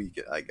next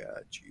week, I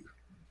got you.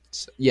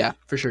 So, yeah,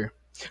 for sure.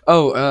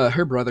 Oh,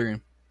 her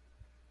brother.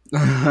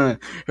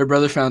 Her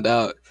brother found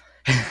out,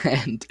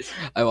 and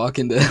I walk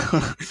into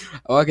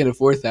I walk into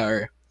fourth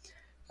hour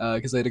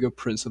because I had to go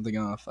print something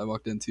off. I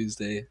walked in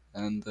Tuesday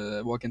and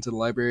walk into the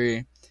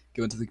library,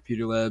 go into the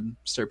computer lab,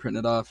 start printing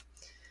it off.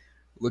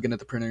 Looking at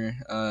the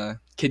printer,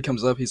 kid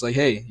comes up. He's like,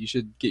 "Hey, you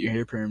should get your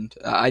hair permed."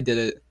 I did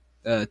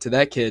it to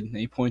that kid, and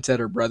he points at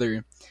her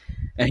brother,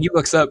 and he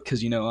looks up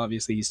because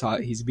obviously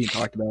he's being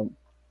talked about.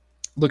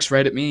 Looks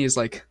right at me. He's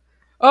like,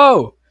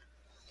 "Oh,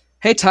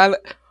 hey Tyler,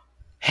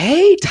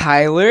 hey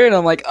Tyler," and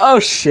I'm like, "Oh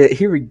shit,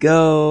 here we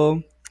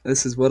go.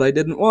 This is what I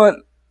didn't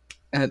want."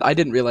 And I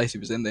didn't realize he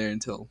was in there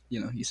until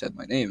he said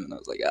my name, and I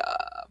was like,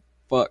 "Ah,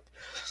 fuck,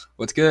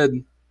 what's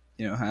good?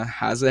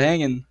 How's it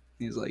hanging?"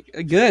 He's like,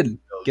 "Good,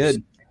 Just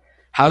good.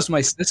 How's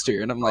my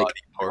sister?" And I'm like,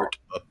 body part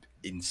up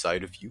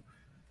inside of you.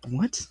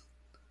 "What?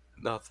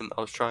 Nothing.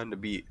 I was trying to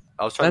make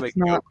That's a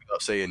not." joke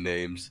without saying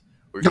names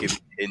or giving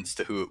hints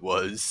to who it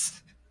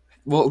was.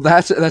 Well,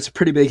 that's a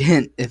pretty big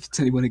hint if it's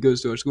anyone who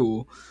goes to our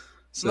school. No,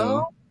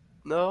 So,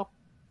 no,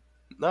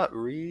 not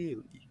really.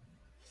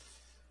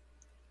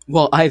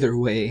 well, either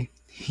way,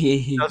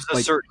 he Just a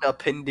like certain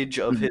appendage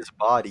of his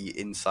body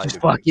inside just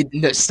of you. fucking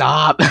no,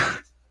 stop,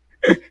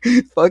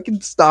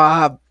 fucking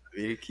stop.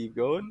 You keep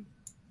going.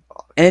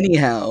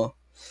 Anyhow,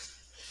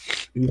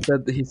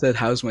 he said,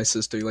 "How's my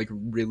sister?" like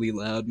really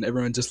loud, and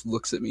everyone just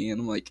looks at me, and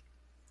I'm like,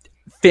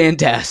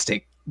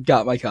 "Fantastic."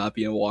 Got my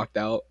copy and walked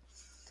out.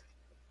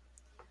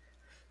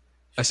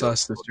 I saw Should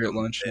his have looked sister at him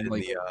lunch, and dead I'm in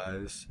like, the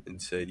eyes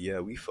and said, "Yeah,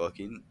 we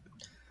fucking.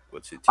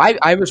 What's it?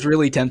 I was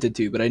really tempted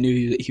to, but I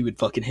knew he would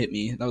fucking hit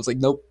me, and I was like,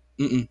 "Nope,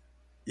 I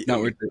not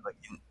mean, worth it." like,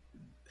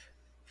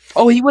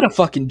 Oh, he would have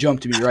fucking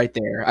jumped me right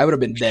there. I would have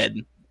been dead.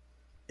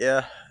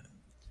 yeah,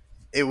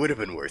 it would have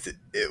been worth it.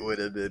 It would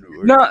have been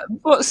worth No, it.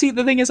 well, see,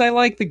 the thing is, I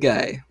like the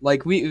guy.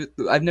 Like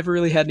I've never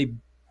really had any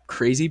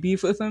crazy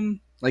beef with him.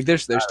 Like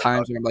there's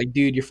times where I'm like,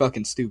 dude, you're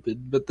fucking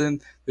stupid. But then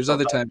there's Don't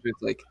other talk. times where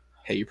it's like,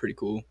 hey, you're pretty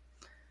cool,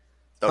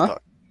 Don't huh?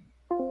 talk.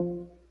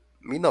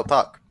 Me no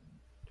talk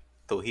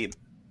to him.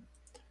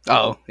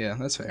 Oh, yeah,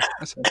 that's fair.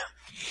 That's fair.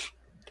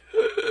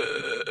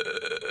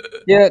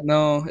 Yeah,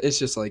 no, it's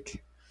just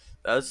like,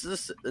 That's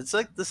just, it's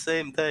like the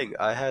same thing.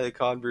 I had a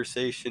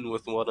conversation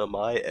with one of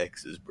my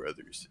ex's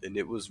brothers, and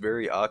it was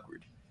very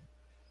awkward.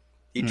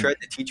 He hmm. tried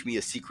to teach me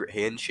a secret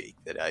handshake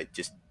that I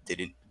just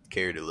didn't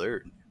care to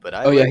learn, but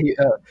I Oh yeah, learned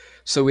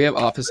so we have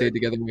it. office aid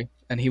together,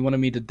 and he wanted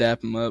me to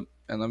dap him up,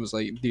 and I was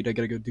like, dude, I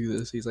gotta go do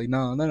this. He's like,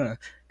 no, no, no,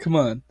 come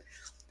on.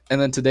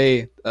 And then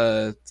today,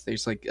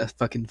 there's like a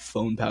fucking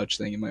phone pouch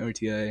thing in my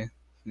OTA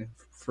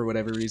for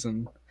whatever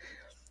reason.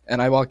 And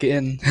I walk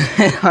in,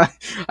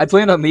 I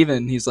plan on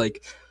leaving. He's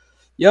like,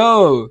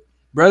 "Yo,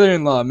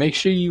 brother-in-law, make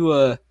sure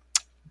you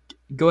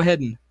go ahead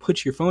and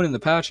put your phone in the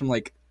pouch." I'm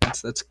like,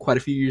 "That's quite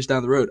a few years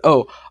down the road."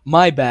 Oh,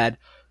 my bad,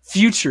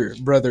 future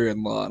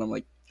brother-in-law. And I'm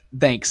like,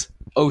 "Thanks,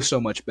 oh so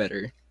much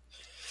better."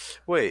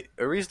 Wait,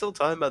 are we still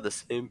talking about the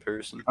same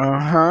person?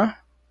 Uh-huh.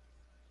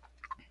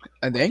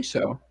 I think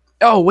so.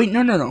 Oh wait,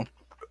 no, no, no.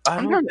 I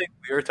I'm don't talking. think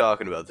we are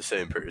talking about the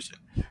same person.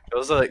 I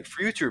was like,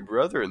 future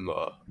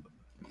brother-in-law.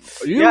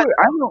 You, Yeah,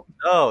 I don't know.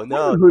 no, I don't no,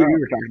 know who no. you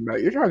were talking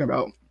about. You're talking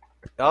about.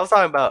 I was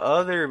talking about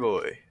other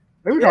boy.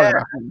 We were talking Yeah,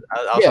 about him. I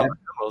was Yeah. talking about him.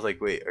 I was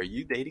like, wait, are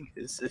you dating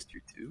his sister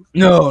too?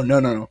 No, no,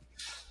 no, no,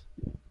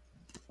 My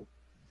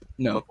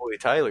no. boy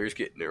Tyler's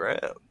getting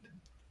around.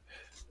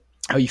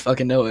 Oh, you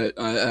fucking know it.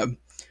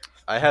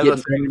 I have a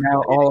Getting thing thrown for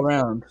out dating all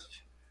around.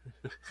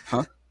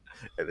 Huh?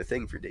 I have a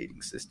thing for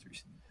dating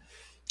sisters.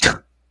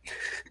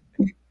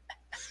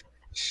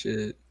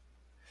 Shit.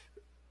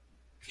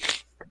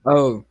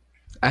 Oh,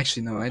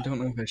 actually, no. I don't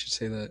know if I should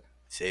say that.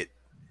 Say it.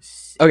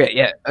 Okay,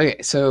 yeah.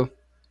 Okay, so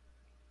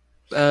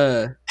we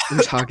were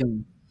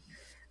talking,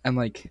 and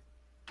like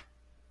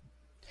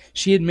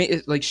she had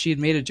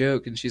made a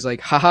joke, and she's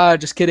like, "Haha,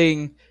 just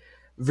kidding.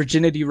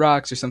 Virginity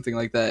rocks," or something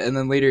like that. And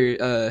then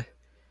later,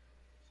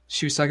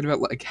 she was talking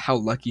about like how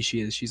lucky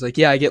she is. She's like,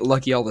 "Yeah, I get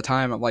lucky all the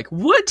time." I'm like,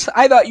 "What?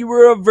 I thought you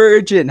were a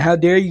virgin. How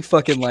dare you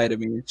fucking lie to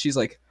me?" She's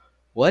like,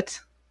 "What?"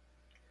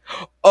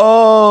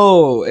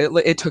 Oh,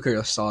 it took her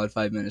a solid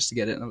 5 minutes to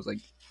get it, and I was like,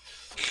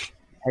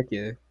 "Heck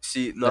yeah,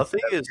 See, that's nothing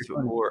is pretty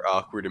funny." more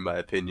awkward in my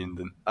opinion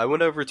than I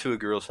went over to a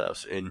girl's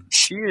house and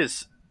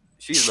she's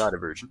not a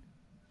virgin.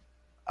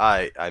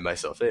 I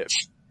myself am,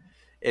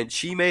 and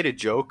she made a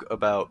joke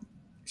about.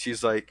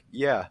 She's like,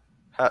 yeah,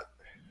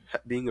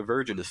 being a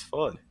virgin is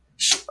fun.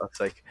 I was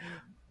like,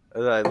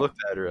 and I looked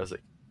at her. I was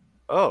like,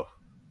 oh.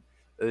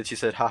 And then she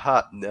said,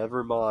 haha,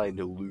 never mind,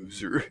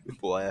 loser. And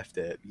laughed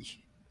at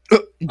me.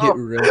 Get Oh,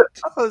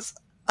 wrecked. I was,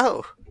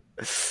 oh,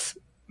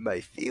 my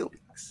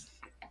feelings.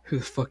 Who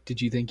the fuck did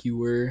you think you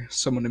were?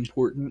 Someone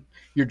important?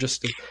 You're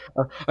just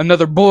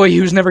another boy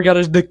who's never got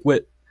his dick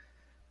wet.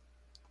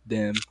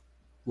 Damn,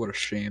 what a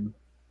shame.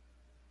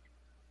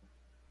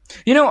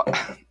 You know,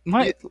 Yeah,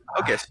 my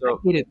okay, I so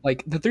hate it.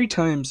 Like the 3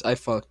 times I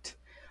fucked,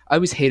 I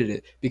always hated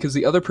it because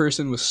the other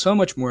person was so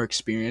much more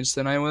experienced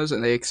than I was,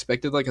 and they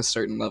expected like a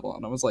certain level,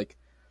 and I was like,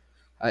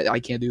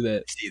 I can't do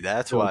that. see,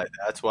 that's So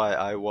why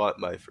I want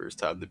my first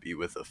time to be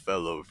with a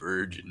fellow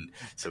virgin.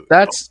 So both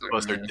that's of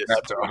us are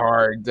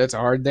disappointed. that's a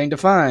hard thing to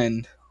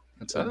find.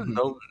 That's I don't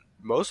know.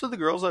 Most of the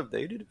girls I've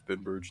dated have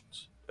been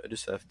virgins. I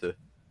just have to.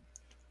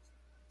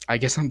 I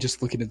guess I'm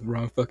just looking at the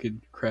wrong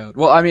fucking crowd.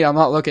 Well, I mean, I'm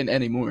not looking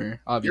anymore, You're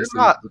obviously.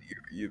 not.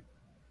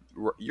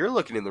 You're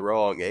looking in the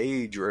wrong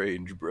age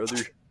range,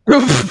 brother.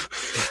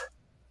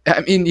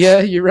 I mean, yeah,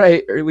 you're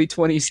right. Early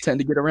 20s tend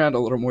to get around a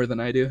little more than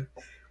I do.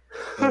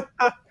 But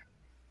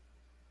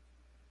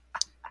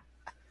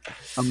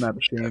I'm not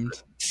ashamed.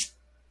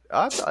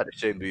 I'm not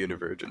ashamed of being a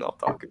virgin. I'll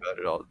talk about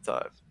it all the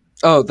time.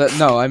 Oh, that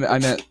no, I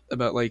meant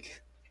about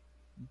like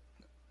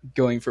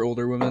going for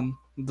older women.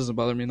 It doesn't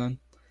bother me none.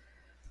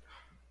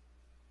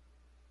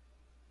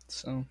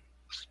 So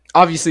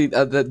obviously,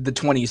 the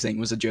 20s thing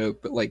was a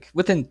joke, but like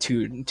within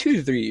 2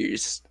 to 3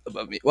 years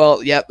above me.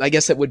 Well, yeah, I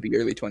guess it would be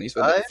early 20s,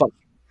 but I fuck,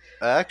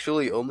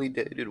 actually only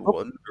dated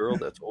one girl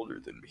that's older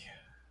than me.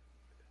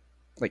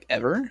 like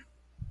ever?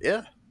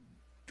 Yeah.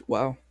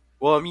 Wow.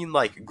 Well, I mean,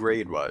 like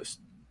grade wise.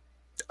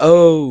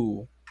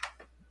 Oh,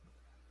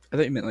 I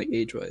thought you meant like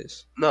age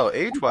wise. No,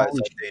 age wise,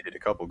 I've dated a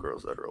couple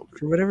girls that are older.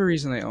 For whatever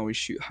reason, I always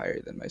shoot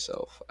higher than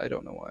myself. I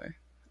don't know why.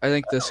 I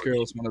think this don't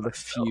girl is shoot one of the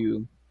myself.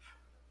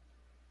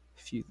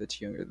 few that's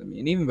younger than me,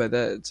 and even by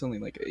that, it's only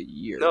like a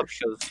year. No,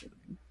 because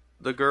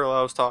the girl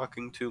I was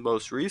talking to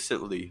most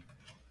recently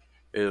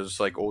is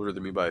like older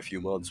than me by a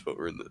few months, but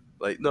we're in the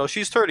like no,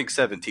 she's turning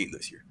 17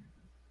 this year.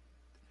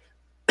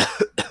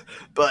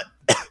 But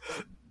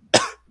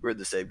we're in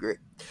the same grade.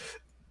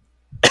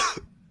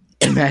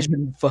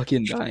 Imagine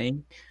fucking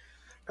dying.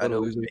 I What a know.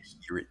 loser. I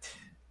hear it.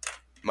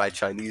 My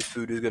Chinese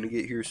food is gonna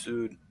get here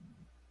soon.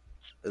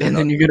 And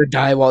then you're gonna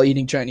die while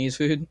eating Chinese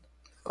food.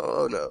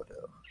 Oh no.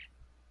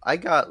 I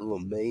got lo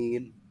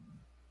mein.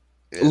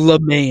 Lo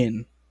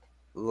mein.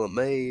 Lo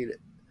mein.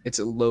 It's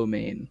a lo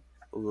mein.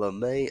 Lo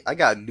mein. I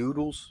got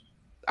noodles.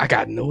 I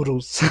got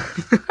noodles.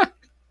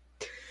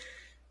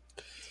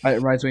 It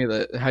reminds me of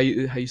that how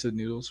you said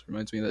noodles.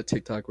 Reminds me of that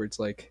TikTok where it's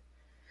like,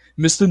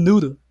 Mr.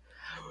 Noodle,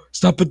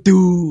 stop a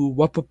do,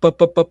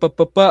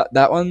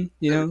 that one,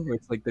 you know, where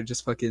it's like they're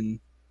just fucking.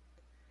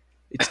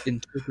 It's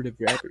interpretive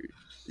rappers.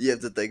 You have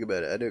to think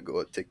about it. I didn't go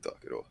on TikTok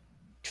at all.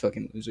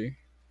 Fucking loser.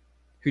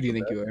 Who do you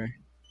think you are?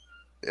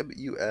 Yeah, but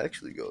you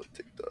actually go on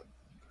TikTok.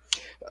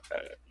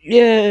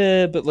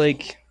 Yeah, but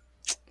like,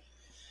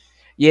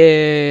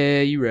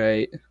 yeah, you're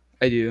right.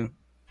 I do,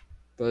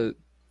 but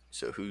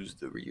So who's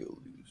the real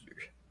loser?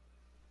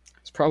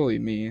 it's probably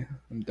me.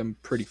 I'm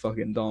pretty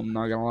fucking dumb.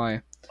 Not gonna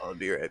lie. I'll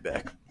be right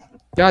back.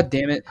 God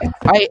damn it!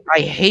 I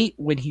hate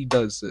when he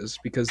does this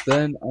because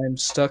then I'm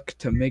stuck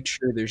to make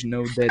sure there's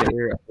no dead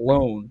air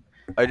alone.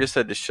 I just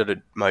had to shut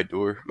my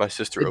door. My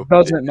sister It opened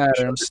doesn't it. matter.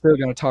 Shut I'm it. still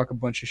gonna talk a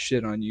bunch of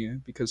shit on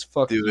you because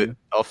fuck Do you. it.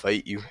 I'll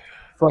fight you.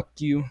 Fuck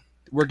you.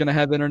 We're gonna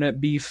have internet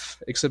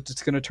beef, except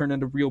it's gonna turn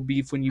into real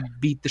beef when you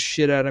beat the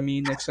shit out of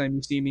me next time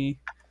you see me.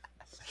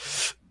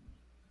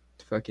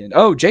 Fucking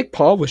Jake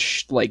Paul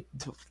was like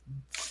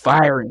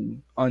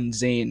firing on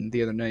Zayn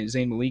the other night.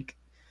 Zayn Malik.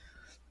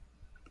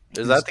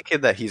 Is that the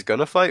kid that he's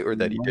gonna fight or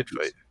that he did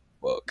fight?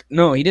 Fuck.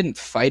 No, he didn't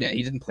fight it.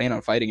 He didn't plan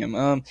on fighting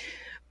him.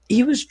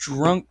 He was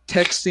drunk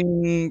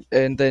texting,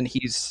 and then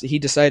he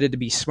decided to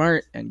be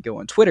smart and go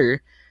on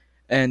Twitter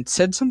and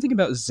said something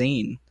about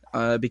Zayn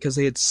because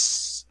they had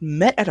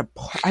met at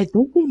I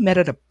think they met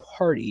at a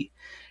party,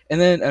 and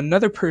then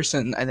another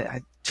person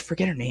I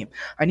forget her name.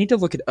 I need to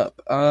look it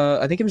up.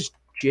 I think it was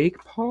Jake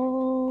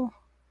Paul.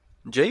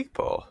 Jake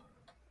Paul.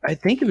 I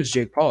think it was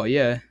Jake Paul.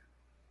 Yeah.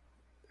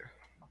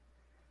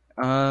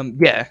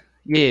 Yeah.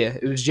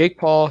 It was Jake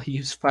Paul. He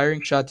was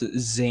firing shots at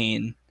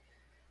Zayn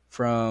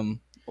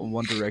from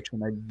One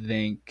Direction, I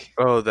think.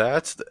 Oh, I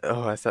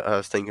thought I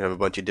was thinking of a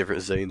bunch of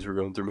different Zanes were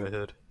going through my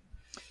head.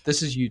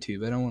 This is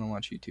YouTube. I don't want to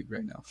watch YouTube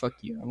right now. Fuck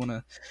you. I want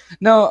to.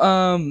 No.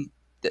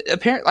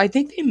 Apparently, I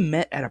think they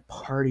met at a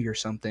party or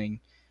something,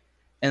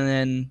 and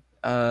then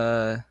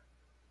I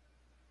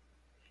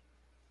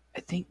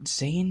think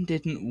Zayn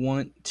didn't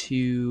want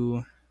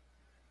to.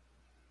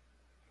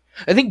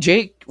 I think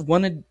Jake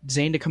wanted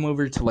Zayn to come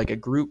over to like a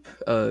group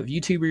of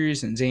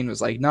YouTubers, and Zayn was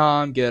like,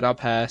 "Nah, I'm good. I'll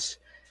pass."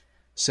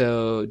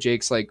 So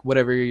Jake's like,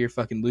 "Whatever, you're a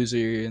fucking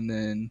loser." And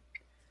then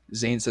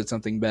Zayn said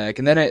something back,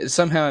 and then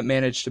somehow it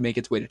managed to make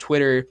its way to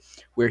Twitter,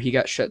 where he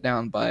got shut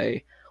down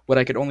by what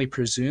I could only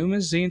presume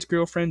is Zayn's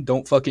girlfriend.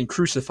 Don't fucking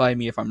crucify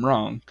me if I'm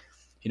wrong.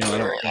 You know, I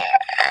don't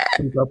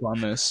pick up on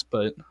this,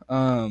 but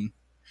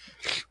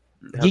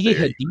Gigi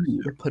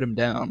Hadid put him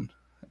down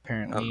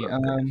apparently.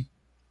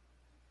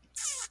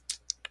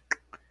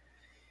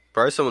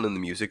 Probably someone in the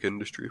music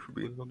industry, for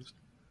being honest.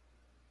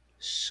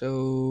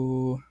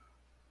 So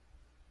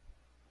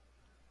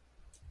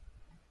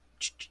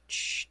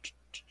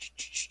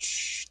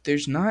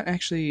there's not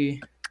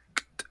actually,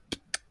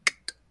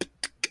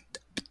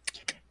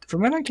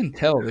 from what I can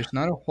tell, there's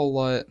not a whole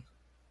lot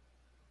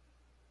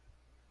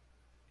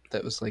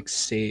that was like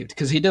saved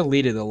because he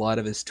deleted a lot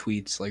of his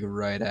tweets like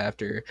right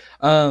after.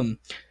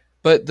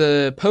 But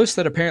the post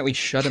that apparently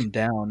shut him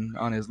down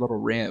on his little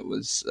rant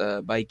was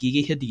by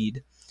Gigi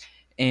Hadid,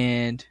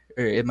 and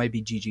or it might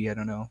be Gigi, I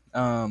don't know.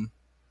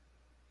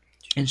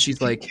 And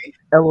she's like,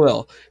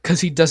 "LOL,"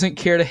 because he doesn't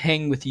care to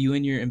hang with you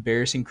and your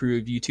embarrassing crew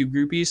of YouTube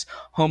groupies.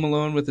 Home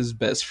alone with his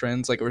best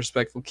friends like a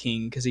respectful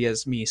king, because he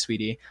has me,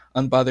 sweetie.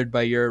 Unbothered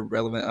by your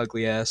irrelevant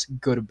ugly ass.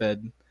 Go to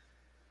bed.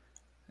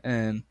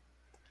 And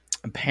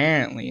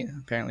apparently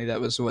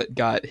that was what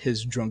got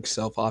his drunk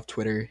self off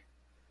Twitter,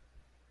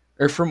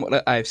 or from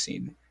what I've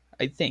seen,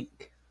 I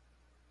think.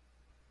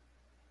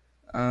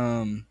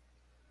 Um,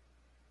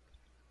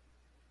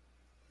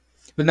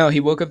 but no, he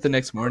woke up the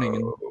next morning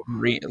and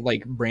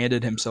like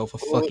branded himself a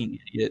fucking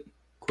idiot,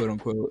 quote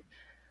unquote.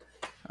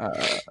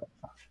 Uh,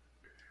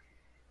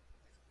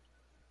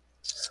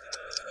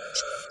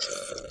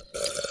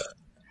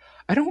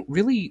 I don't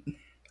really,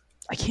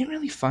 I can't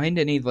really find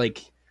any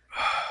like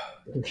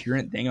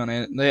coherent thing on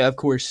it. They, of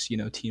course,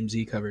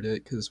 TMZ covered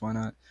it because why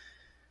not?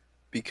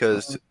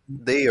 Because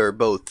they are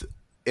both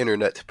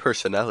internet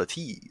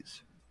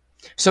personalities.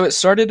 So it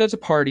started as a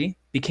party,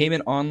 became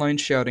an online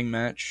shouting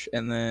match,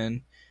 and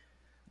then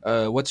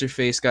what's her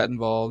face got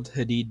involved.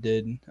 Hadid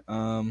did.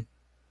 Oh,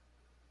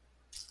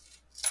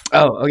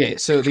 okay.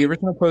 So the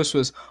original post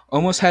was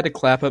almost had to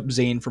clap up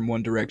Zayn from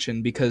One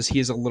Direction because he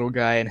is a little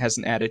guy and has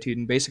an attitude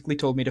and basically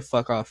told me to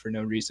fuck off for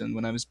no reason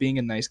when I was being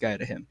a nice guy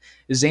to him.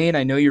 Zayn,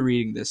 I know you're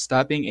reading this.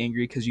 Stop being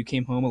angry because you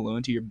came home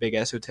alone to your big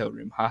ass hotel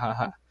room. Ha ha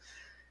ha.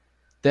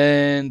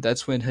 Then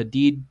that's when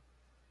Hadid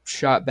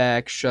shot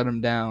back, shut him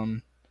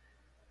down.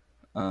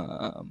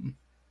 And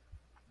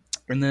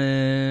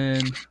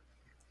then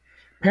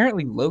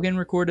apparently Logan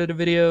recorded a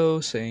video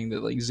saying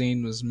that like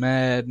Zayn was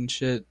mad and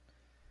shit,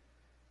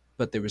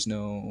 but there was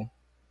no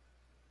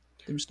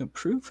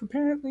proof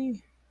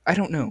apparently. I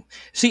don't know.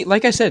 See,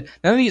 like I said,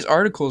 none of these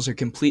articles are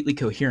completely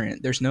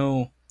coherent. There's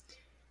no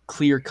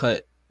clear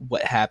cut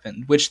what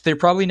happened, which there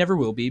probably never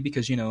will be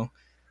because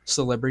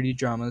celebrity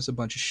drama is a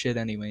bunch of shit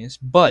anyways.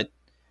 But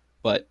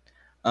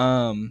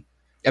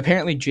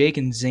apparently Jake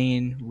and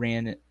Zayn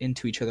ran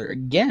into each other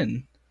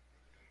again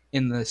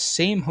in the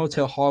same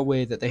hotel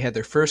hallway that they had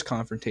their first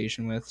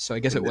confrontation with. So I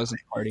guess it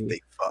wasn't a party. They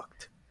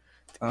fucked.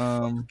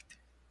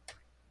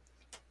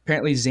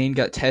 Apparently Zayn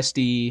got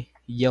testy,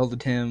 yelled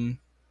at him,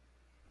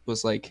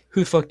 was like,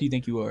 "Who the fuck do you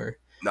think you are?"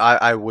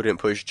 I wouldn't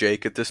push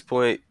Jake at this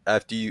point.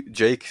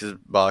 Jake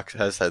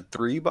has had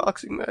 3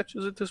 boxing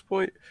matches at this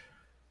point.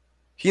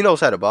 He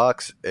knows how to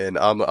box, and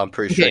I'm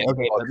pretty sure Okay,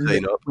 he okay,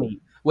 fucked up.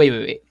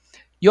 wait.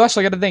 You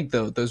also got to think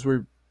though; those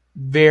were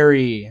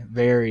very,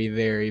 very,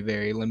 very,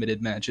 very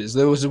limited matches.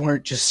 Those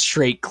weren't just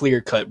straight,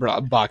 clear-cut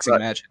boxing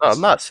matches. No,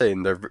 I'm not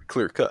saying they're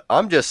clear cut.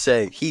 I'm just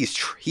saying he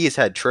has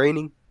had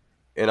training,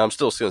 and I'm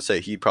still gonna say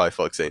he probably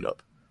fucked Zayn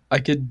up. I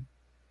could.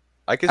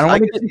 I I don't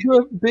want to get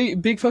into a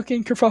big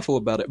fucking kerfuffle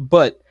about it,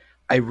 but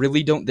I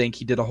really don't think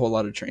he did a whole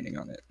lot of training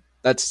on it.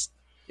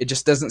 It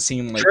just doesn't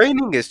seem like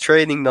training is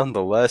training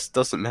nonetheless.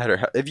 Doesn't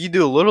matter if you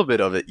do a little bit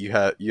of it. You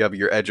have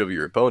your edge over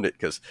your opponent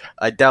because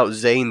I doubt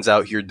Zayn's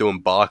out here doing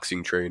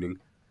boxing training.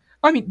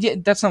 I mean, yeah,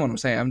 that's not what I'm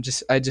saying.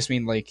 I just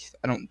mean like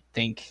I don't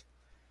think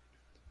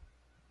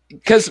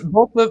because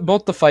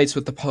both the fights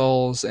with the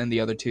Pauls and the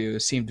other two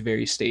seemed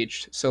very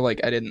staged. So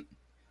like I didn't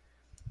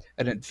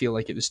feel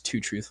like it was too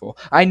truthful.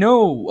 I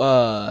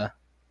know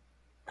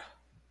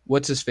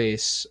what's his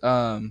face?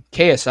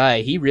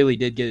 KSI, he really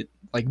did get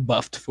like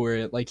buffed for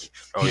it. Like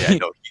Oh yeah,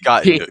 no, he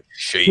got into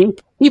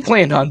shape. he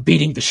planned on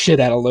beating the shit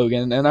out of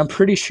Logan, and I'm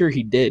pretty sure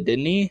he did,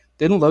 didn't he?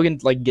 Didn't Logan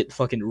like get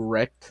fucking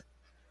wrecked?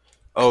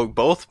 Oh,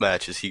 both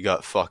matches he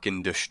got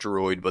fucking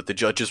destroyed, but the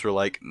judges were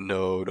like,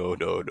 no,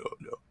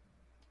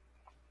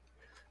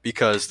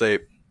 because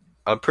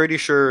I'm pretty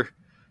sure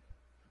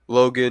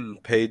Logan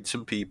paid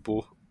some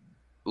people.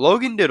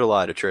 Logan did a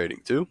lot of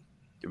training too,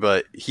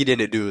 but he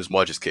didn't do as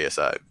much as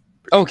KSI.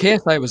 Oh,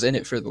 KSI was in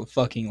it for the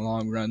fucking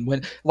long run.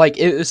 When like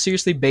it was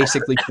seriously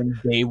basically from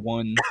day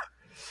one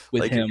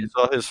with Like him. if you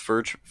saw his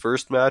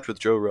first match with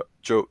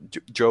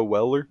Joe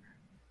Weller,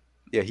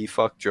 yeah, he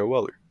fucked Joe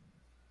Weller.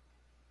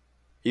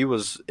 He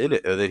was in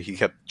it, and then he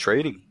kept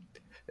training,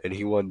 and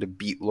he wanted to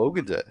beat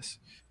Logan's ass.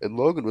 And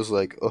Logan was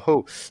like,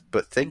 "Oh,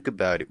 but think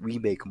about it. We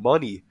make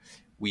money.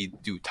 We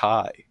do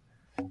tie.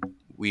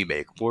 We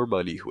make more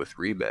money with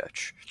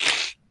rematch."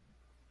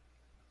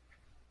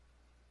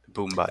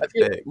 Boom by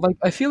bang.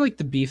 I feel like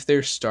the beef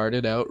there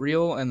started out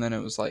real, and then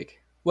it was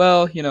like,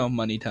 well,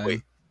 money time.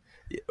 Wait.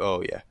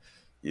 Oh yeah.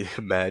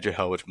 Imagine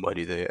how much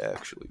money they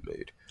actually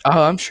made.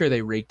 Oh, I'm sure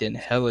they raked in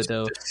hella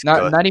though.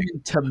 Not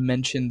even to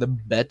mention the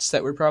bets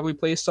that were probably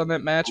placed on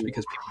that match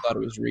because people thought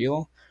it was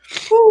real.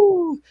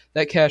 Woo!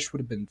 That cash would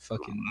have been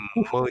fucking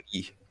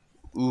money.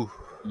 Ooh.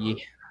 Yeah.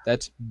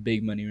 That's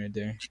big money right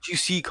there. Did you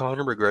see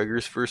Conor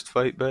McGregor's first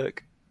fight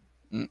back?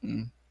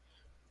 Mm-mm.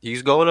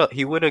 He's going up.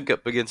 He went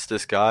up against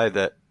this guy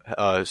that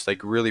is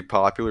like really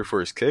popular for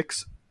his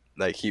kicks.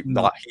 Like he's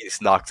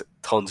knocked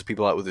tons of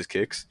people out with his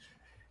kicks,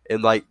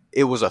 and like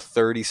it was a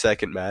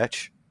 30-second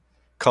match.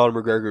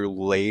 Conor McGregor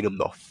laid him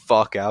the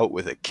fuck out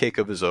with a kick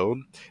of his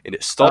own, and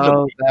it stunned him.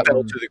 Oh, He that fell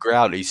one. to the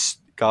ground.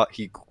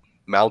 He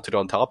mounted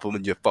on top of him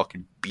and just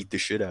fucking beat the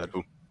shit out of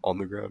him on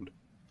the ground.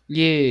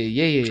 Yeah,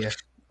 yeah, yeah,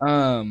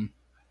 yeah.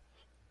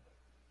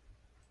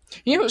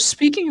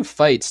 Speaking of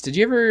fights, did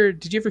you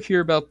ever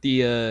hear about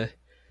the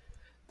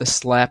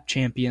slap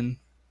champion,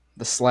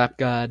 the slap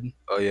god,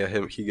 Oh yeah,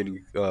 he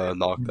getting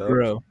knocked out.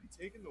 bro?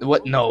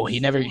 What? No, he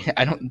never.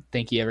 I don't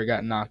think he ever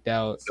got knocked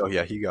out. Oh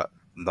yeah, he got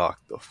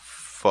knocked the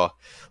fuck.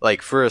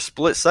 Like for a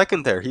split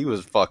second there, he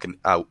was fucking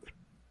out.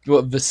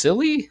 What,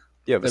 Vasily,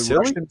 Yeah, the Vasily.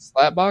 Russian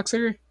slap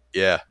boxer?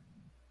 Yeah.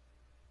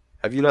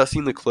 Have you not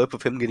seen the clip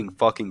of him getting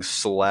fucking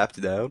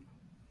slapped down?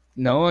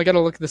 No, I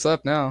gotta look this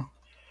up now.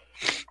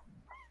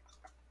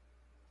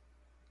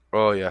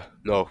 Oh yeah,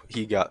 no,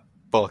 he got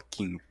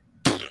fucking.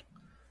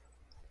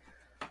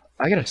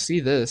 I gotta see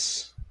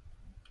this.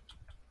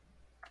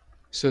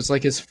 So it's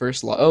like his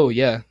first loss. Oh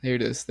yeah, here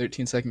it is.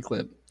 13-second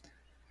clip.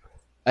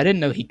 I didn't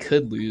know he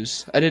could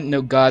lose. I didn't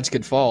know gods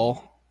could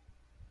fall.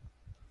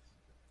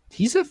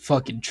 He's a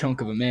fucking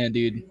chunk of a man,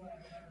 dude.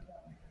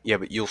 Yeah,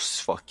 but you'll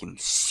fucking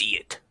see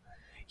it.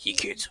 He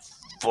gets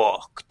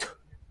fucked.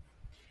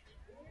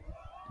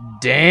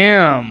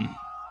 Damn.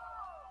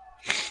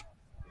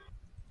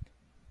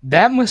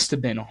 That must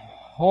have been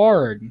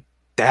hard.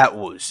 That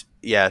was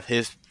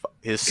his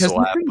Because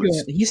slap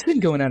was he's been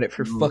going at it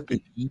for stupid.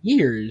 fucking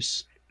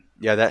years.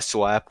 Yeah, that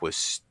slap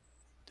was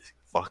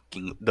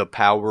fucking the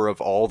power of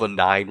all the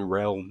 9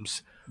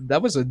 realms.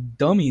 That was a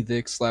dummy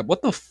dick slap.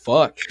 What the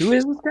fuck? Who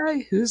is this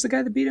guy? Who is the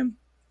guy that beat him?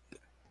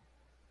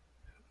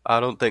 I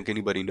don't think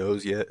anybody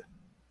knows yet.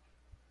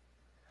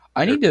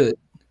 I need to.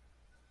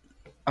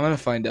 I'm gonna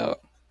find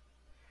out.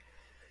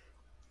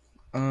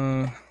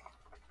 Uh,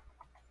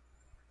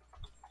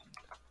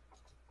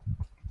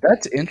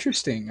 that's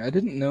interesting. I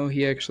didn't know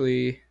he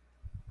actually.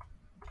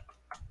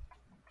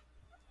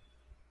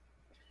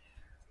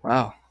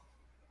 Wow.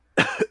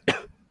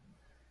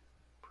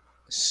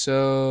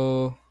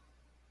 So.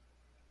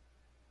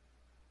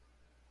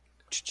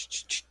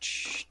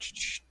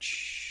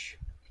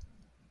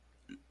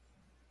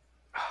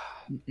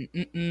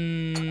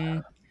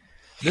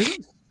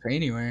 Doesn't say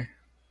anywhere.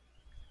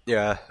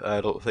 Yeah,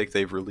 I don't think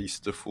they've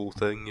released the full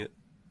thing yet.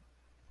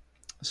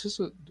 This is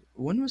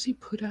when was he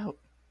put out?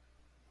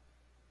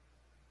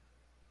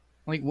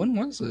 Like, when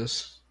was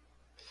this?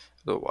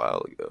 A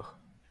while ago.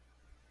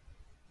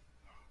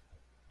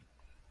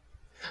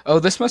 Oh,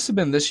 this must have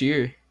been this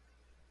year.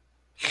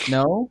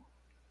 No?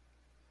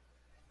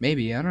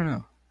 Maybe, I don't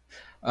know.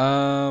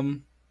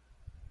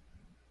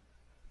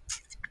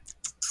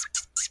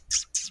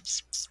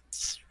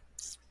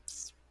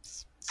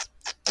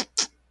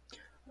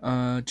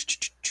 Uh,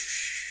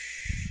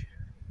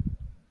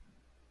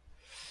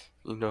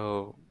 You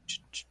know,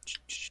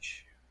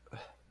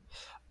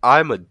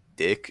 I'm a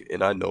dick,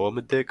 and I know I'm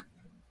a dick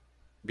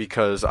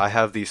because I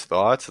have these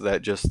thoughts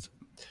that just.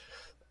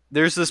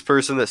 There's this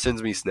person that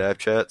sends me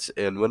Snapchats,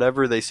 and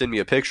whenever they send me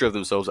a picture of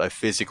themselves, I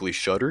physically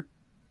shudder.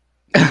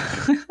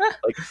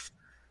 Like,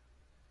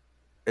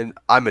 and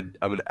I'm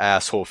an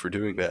asshole for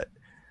doing that,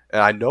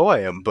 and I know I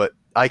am, but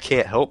I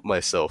can't help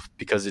myself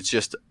because it's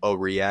just a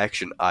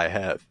reaction I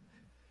have.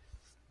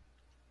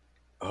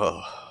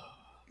 Oh,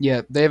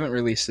 yeah, they haven't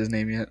released his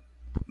name yet.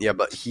 yeah,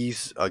 but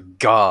he's a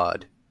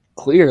god.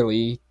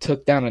 Clearly,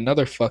 took down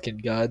another fucking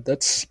god.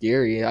 That's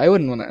scary. I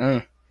wouldn't want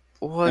to.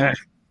 What?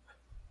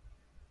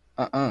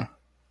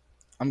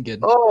 I'm good.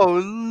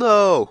 Oh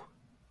no!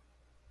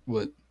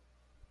 What?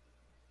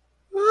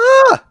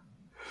 Ah!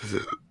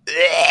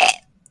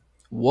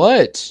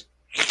 What?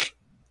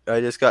 I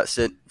just got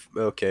sent.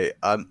 Okay,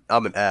 I'm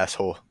an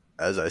asshole,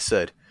 as I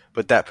said.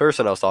 But that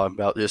person I was talking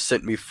about just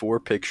sent me 4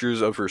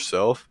 pictures of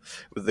herself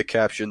with the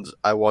captions,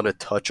 "I want to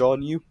touch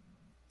on you."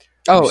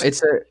 Oh,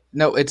 it's a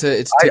no. It's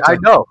I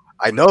TikTok.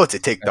 I know it's a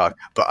TikTok,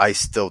 but I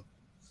still.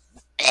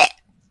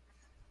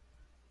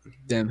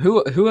 Damn,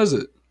 who was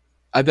it?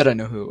 I bet I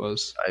know who it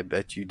was. I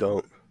bet you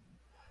don't.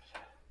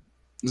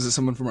 Is it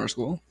someone from our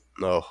school?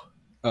 No,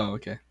 Oh,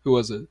 okay. Who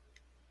was it?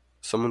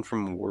 someone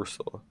from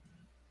Warsaw.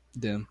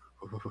 Damn.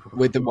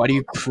 Wait, then why do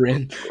you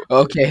cringe?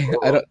 Okay,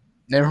 I don't.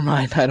 Never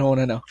mind. I don't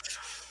want to know.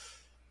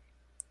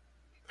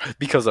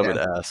 Because I'm an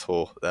Yeah.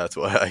 asshole. That's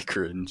why I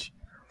cringe.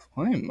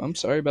 I'm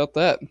sorry about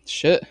that.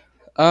 Shit.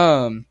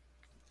 Oh,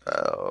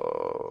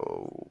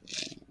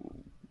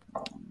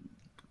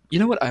 You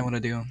know what I want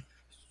to do?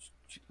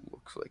 she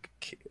looks like a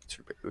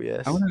cancer baby.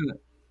 Yes. I want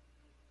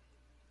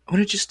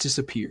to just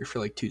disappear for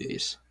like 2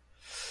 days.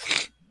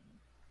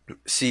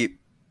 See,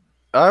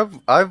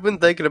 I've been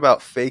thinking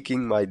about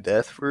faking my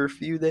death for a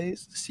few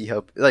days to see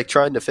how, like,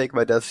 trying to fake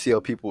my death to see how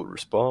people would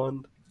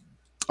respond.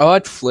 Oh,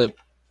 I'd flip.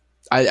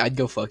 I'd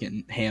go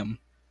fucking ham.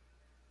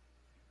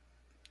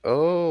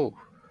 Oh,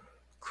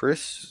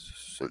 Chris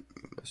sent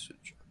me a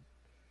message.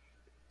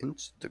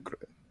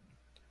 Instagram.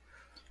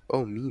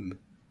 Oh, meme.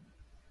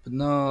 But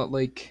no,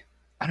 like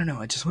I don't know.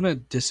 I just want to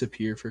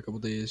disappear for a couple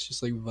days,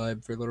 just like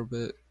vibe for a little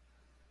bit.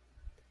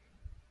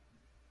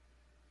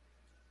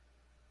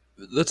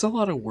 That's a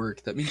lot of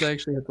work. That means I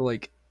actually have to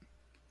like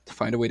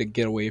find a way to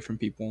get away from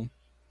people.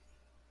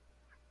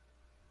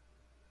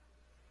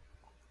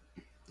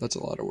 That's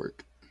a lot of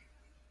work.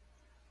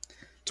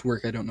 It's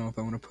work I don't know if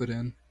I want to put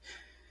in.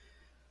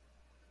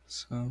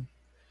 So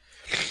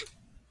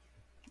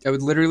I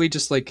would literally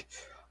just like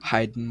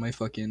hide in my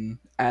fucking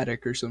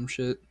attic or some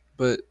shit,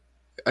 but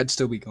I'd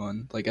still be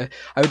gone. Like I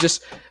would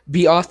just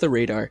be off the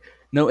radar.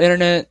 No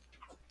internet,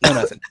 no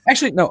nothing.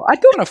 Actually, no,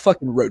 I'd go on a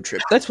fucking road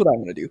trip. That's what I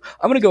want to do.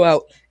 I'm gonna go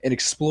out and I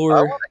explore.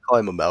 want to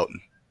climb a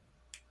mountain,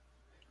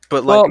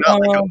 but like Well, not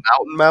like a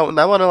mountain.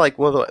 I want to like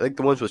one of the, like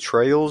the ones with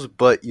trails,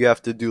 but you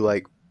have to do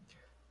like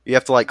you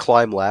have to like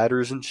climb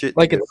ladders and shit to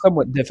like get it's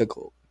somewhat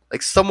difficult.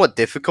 like somewhat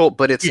difficult,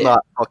 but it's Yeah.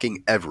 not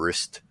fucking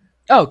Everest.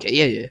 Oh, okay.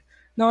 Yeah, yeah.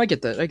 No, I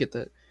get that. I get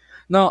that.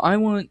 No, I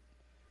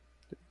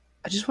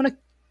just want to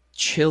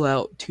chill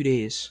out 2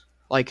 days.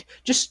 Like,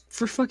 just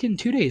for fucking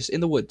 2 days in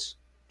the woods.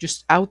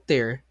 Just out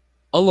there,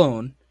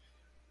 alone.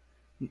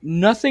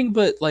 Nothing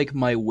but, like,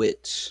 my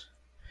wits.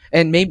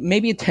 And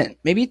maybe a tent.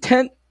 Maybe a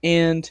tent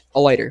and a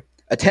lighter.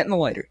 A tent and a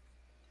lighter.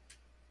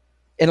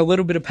 And a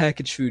little bit of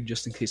packaged food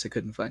just in case I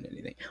couldn't find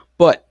anything.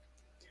 But,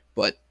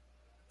 I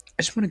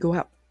just want to go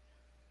out.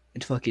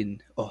 And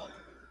fucking,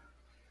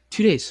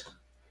 2 days.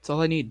 That's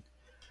all I need.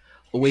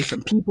 Away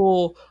from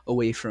people,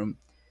 away from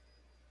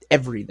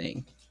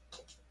everything.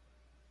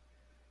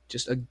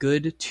 Just a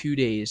good 2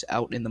 days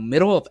out in the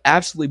middle of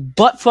absolutely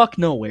buttfuck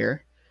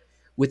nowhere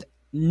with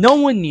no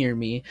one near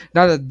me,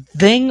 not a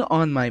thing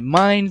on my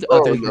mind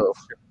Oh other than no!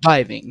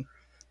 surviving.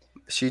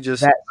 She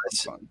just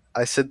That's fun.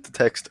 I sent the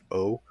text.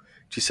 Oh,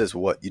 she says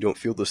what? You don't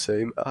feel the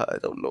same? I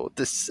don't know what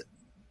this.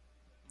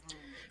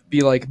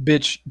 Be like,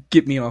 bitch,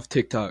 get me off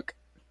TikTok.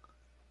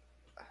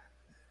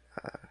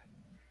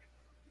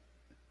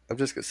 I'm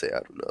just gonna say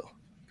I don't know.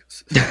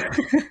 'Cause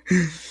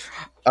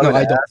I'm No, an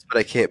I don't. ass, but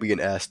I can't be an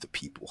ass to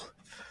people.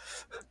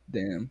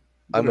 Damn.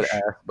 I'm an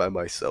ass by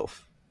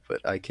myself,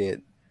 but I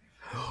can't.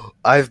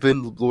 I've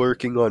been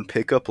working on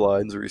pickup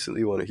lines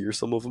recently. Want to hear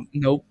some of them?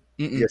 Nope.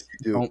 Mm-mm. Yes,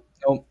 you do. Don't.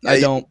 Nope. I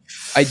don't.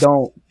 I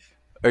don't.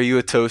 Are you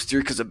a toaster?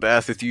 Because a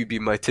bath with you'd be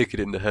my ticket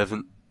into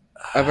heaven.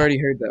 I've already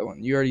heard that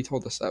one. You already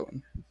told us that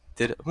one.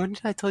 When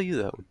did I tell you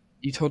that one?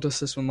 You told us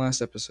this one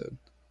last episode.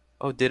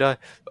 Oh, did I?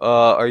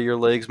 Are your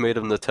legs made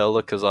of Nutella?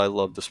 Because I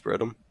love to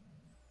spread them.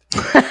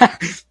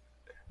 Fuck.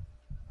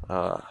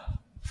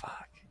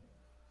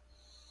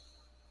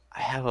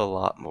 I have a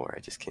lot more. I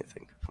just can't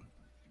think of them.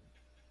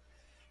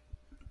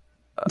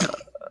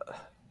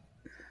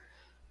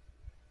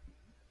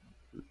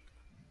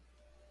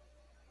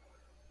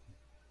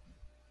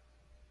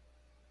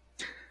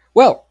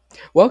 Well,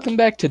 welcome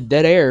back to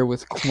Dead Air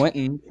with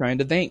Quentin trying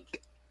to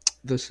think.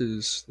 This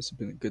has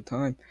been a good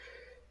time.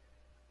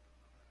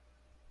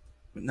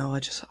 But no,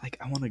 I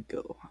want to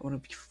go. I want to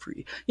be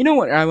free. You know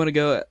what? I want to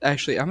go.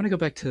 Actually, I'm gonna go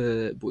back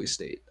to Boise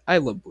State. I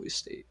love Boise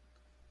State.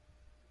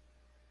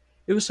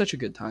 It was such a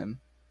good time.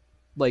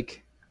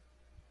 Like,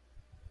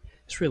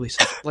 it's really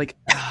such like.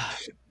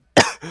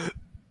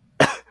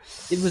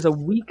 It was a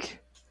week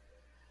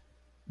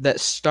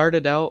that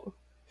started out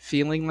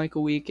feeling like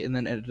a week and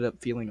then ended up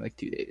feeling like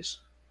 2 days.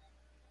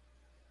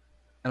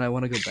 And I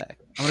want to go back.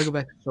 I want to go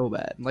back so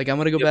bad. Like, I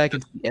want to go back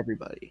and see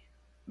everybody.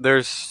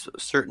 There's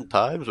certain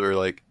times where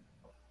like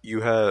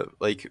you have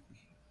like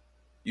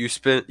you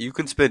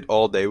can spend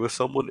all day with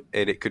someone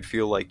and it could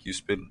feel like you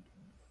spend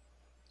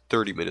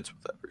 30 minutes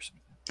with that person.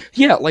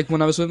 Yeah, like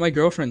when I was with my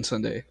girlfriend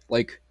Sunday.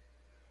 Like,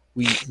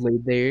 we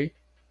laid there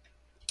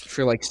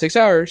for like 6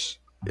 hours.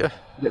 Yeah.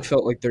 It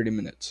felt like 30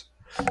 minutes.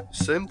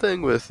 Same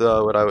thing with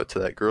when I went to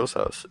that girl's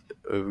house.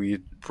 We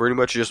pretty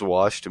much just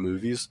watched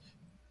movies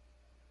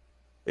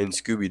in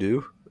Scooby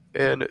Doo,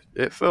 and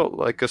it felt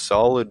like a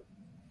solid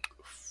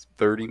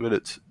 30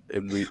 minutes,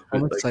 and we I'm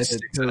spent like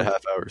excited.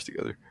 6.5 hours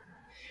together.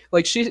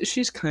 Like,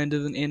 she's kind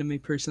of an anime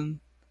person.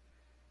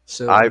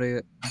 So I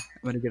I'm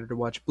gonna get her to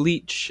watch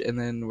Bleach, and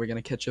then we're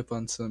gonna catch up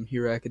on some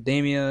Hero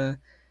Academia,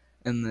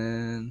 and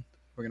then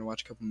we're gonna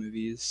watch a couple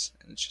movies,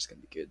 and it's just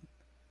gonna be good.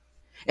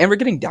 And we're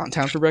getting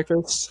downtown for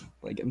breakfast.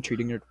 Like, I'm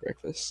treating her to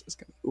breakfast. It's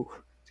gonna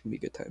be a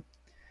good time.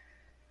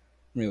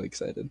 I'm really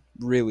excited.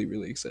 Really,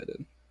 really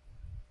excited.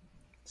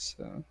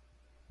 So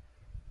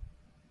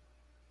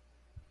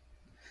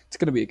it's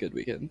gonna be a good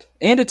weekend.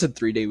 And it's a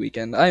 3-day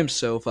weekend. I am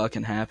so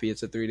fucking happy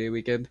it's a 3-day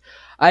weekend.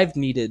 I've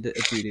needed a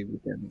 3-day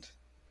weekend.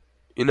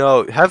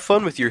 have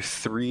fun with your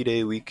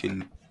 3-day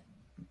weekend,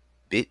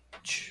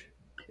 bitch.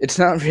 It's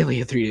not really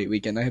a 3-day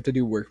weekend. I have to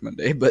do work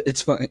Monday, but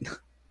it's fine.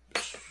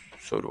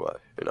 So do I,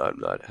 and I'm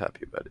not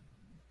happy about it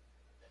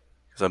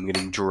because I'm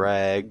getting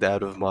dragged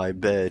out of my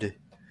bed.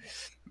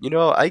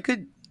 I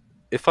could,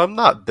 if I'm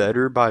not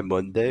better by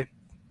Monday,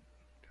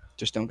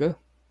 Just don't go.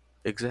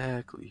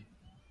 exactly.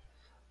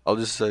 I'll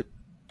just say,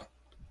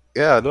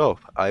 yeah, no,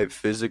 I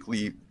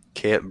physically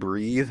can't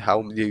breathe.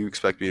 How do you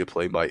expect me to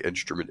play my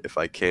instrument if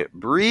I can't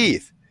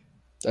breathe?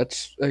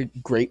 That's a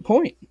great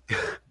point.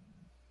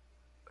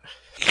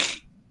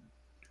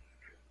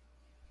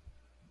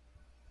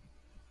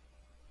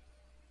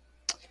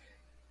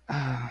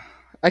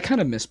 I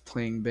kind of miss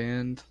playing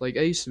band. Like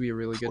I used to be a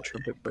really good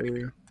trumpet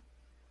player.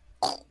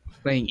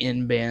 Playing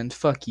in band.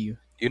 Fuck you.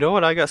 You know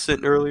what I got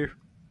sent earlier?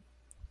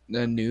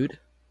 A nude.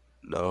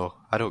 No,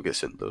 I don't get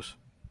sent those.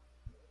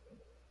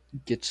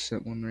 Get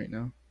sent one right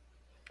now.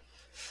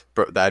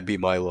 Bro, that'd be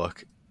my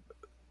luck.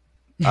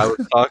 I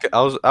was talking.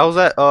 I was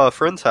at a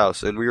friend's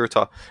house, and we were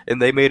talking,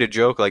 and they made a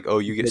joke like, "Oh,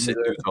 you get Told me sent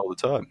that. nudes all the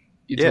time."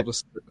 You Yeah, told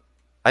us.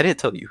 I didn't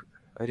tell you.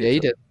 I Yeah, didn't you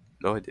tell you. did.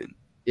 No, I didn't.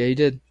 Yeah, you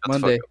did. Shut the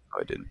fuck Monday. up.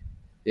 No, I didn't.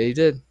 Yeah, you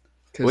did.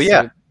 Well, Cause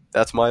yeah,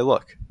 that's my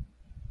luck.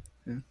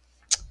 yeah.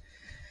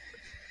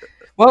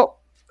 Well,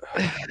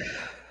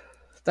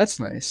 that's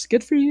nice.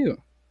 Good for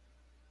you.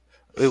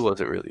 It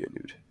wasn't really a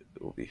nude.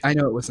 It will be. I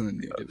know it wasn't a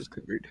nude. It was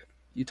covered.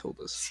 You told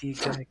us. See,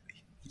 exactly.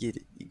 You get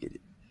it. You get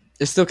it.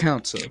 It still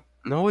counts, though.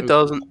 No, It it was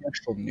doesn't. an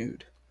actual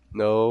nude.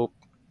 No.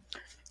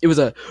 It was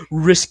a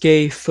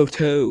risque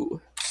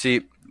photo.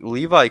 See,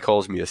 Levi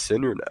calls me a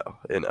sinner now,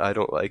 and I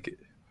don't like it.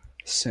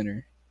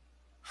 Sinner.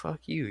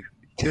 Fuck you.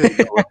 You don't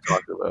know what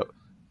I'm talking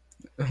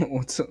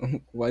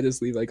about. Why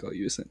does Levi call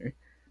you a sinner?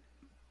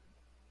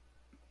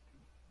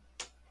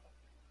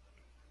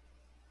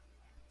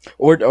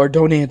 Or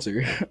don't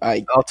answer.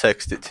 I'll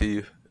text it to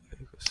you.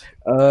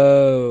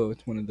 Oh,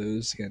 it's one of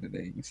those kind of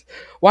things.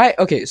 Why?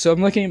 Okay, so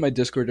I'm looking at my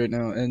Discord right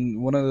now,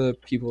 and one of the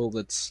people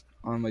that's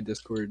on my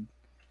Discord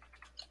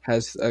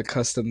has a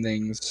custom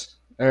things,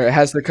 or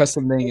has the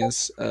custom thing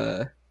as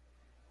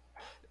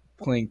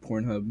playing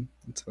Pornhub.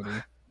 It's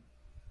funny.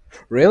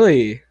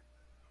 Really?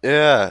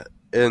 Yeah,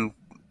 and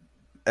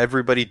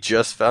everybody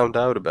just found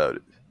out about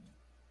it.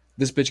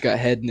 This bitch got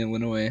head in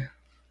Illinois.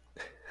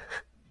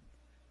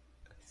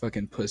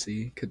 Fucking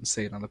pussy. Couldn't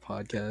say it on the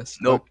podcast.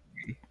 Nope.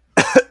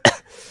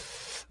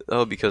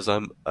 Oh, because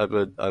I'm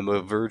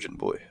a virgin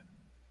boy.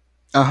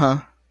 Uh huh.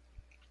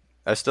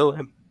 I still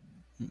am.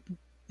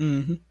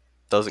 Mm-hmm.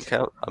 Doesn't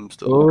count. I'm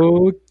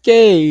still.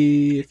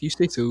 Okay, if you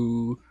say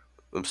so.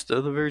 I'm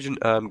still a virgin.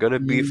 I'm gonna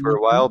be for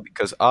a while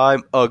because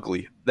I'm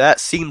ugly. That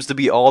seems to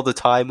be all the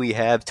time we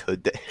have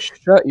today.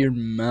 Shut your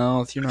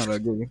mouth. You're not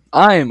ugly.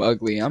 I am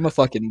ugly. I'm a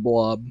fucking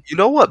blob. You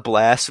know what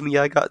blasphemy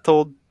I got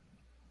told?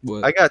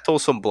 What? I got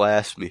told some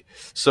blasphemy.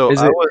 So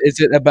Is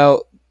it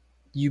about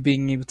you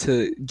being able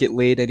to get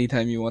laid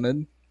anytime you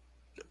wanted?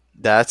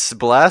 that's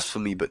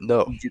blasphemy, but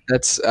no.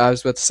 I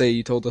was about to say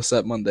you told us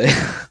that Monday.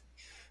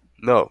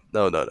 No.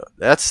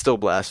 That's still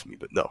blasphemy,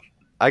 but no.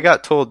 I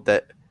got told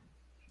that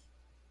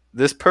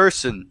this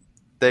person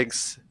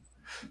thinks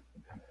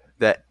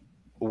that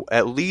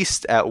at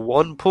least at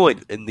one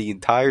point in the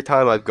entire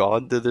time I've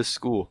gone to this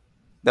school,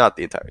 not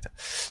the entire time.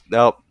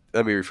 Now,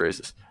 let me rephrase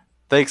this.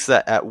 Thinks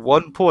that at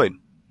one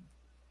point,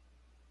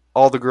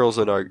 all the girls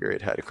in our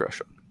grade had a crush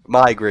on me.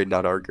 My grade,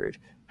 not our grade,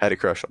 had a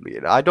crush on me.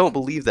 And I don't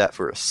believe that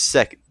for a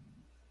second.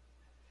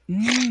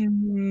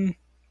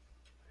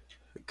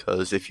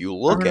 Because if you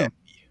look at me,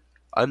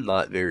 I'm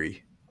not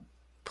very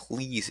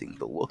pleasing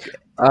to look at.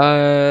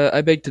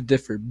 I beg to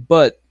differ,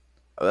 but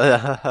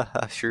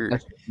Sure.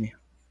 that's just me.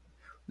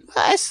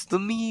 That's the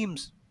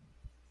memes.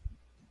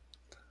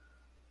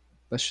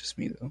 That's just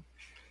me, though.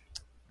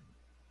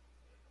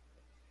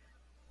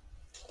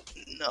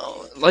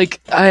 No,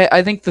 like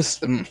I think this.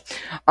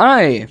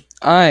 I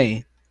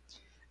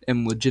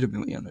am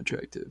legitimately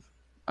unattractive.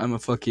 I'm a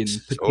fucking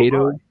So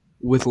potato am I.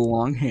 with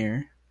long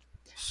hair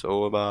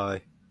So am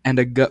I. and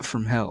a gut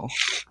from hell.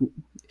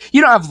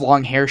 You don't have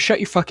long hair. Shut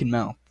your fucking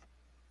mouth.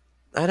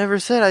 I never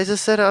said. I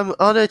just said I'm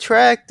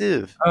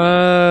unattractive.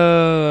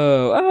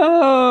 Oh,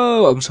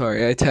 I'm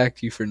sorry. I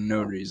attacked you for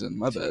no reason.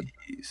 My bad.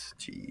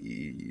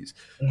 Jeez.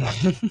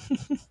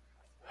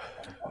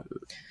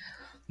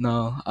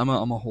 No, I'm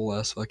a whole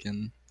ass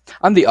fucking.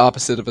 I'm the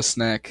opposite of a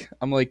snack.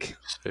 I'm like,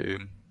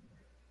 Same.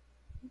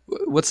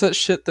 what's that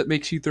shit that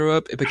makes you throw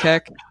up?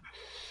 Ipecac.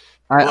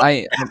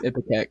 I am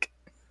Ipecac.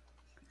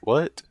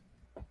 What?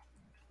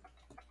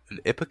 An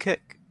ipecac?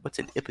 What's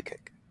an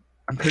ipecac?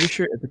 I'm pretty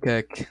sure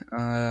Ipecac.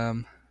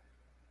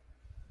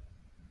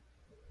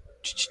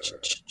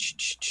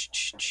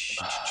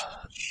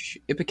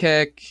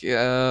 Ipecac.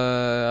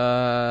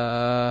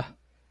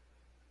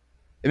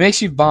 It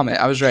makes you vomit.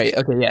 I was right.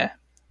 Okay, yeah.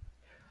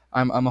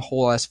 I'm a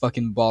whole ass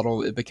fucking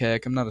bottle of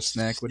Ipecac. I'm not a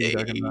snack. What are you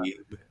talking about?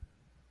 Same.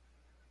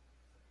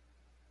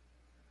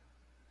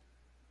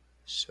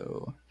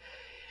 So,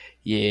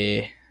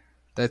 yeah,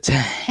 that's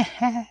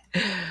yeah.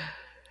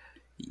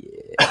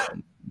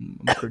 I'm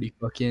pretty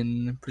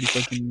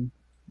fucking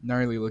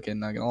gnarly looking.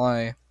 Not gonna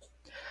lie.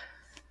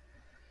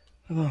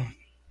 Oh,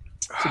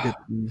 it's a good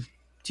thing.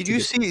 Did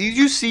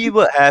you see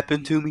what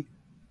happened to me?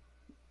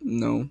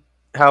 No.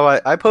 How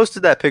I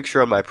posted that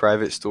picture on my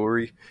private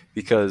story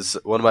because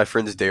one of my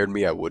friends dared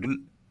me I wouldn't.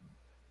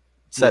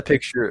 It's that What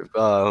picture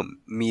of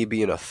me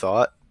being a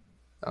thought.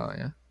 Oh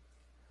yeah.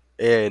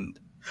 And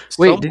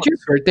Wait, did your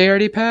birthday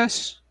already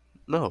pass?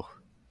 No,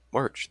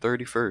 March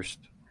 31st.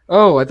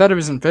 Oh, I thought it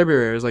was in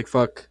February. I was like,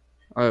 fuck.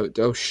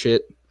 Oh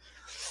shit.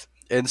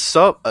 And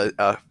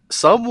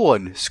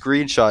Someone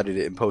screenshotted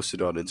it and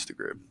posted it on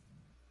Instagram.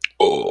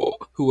 Oh,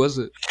 who was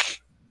it?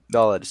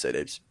 Not allowed to say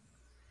names.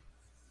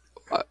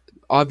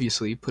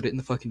 Obviously, put it in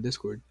the fucking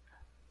Discord.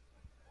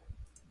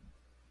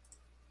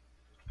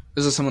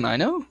 Is it someone I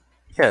know?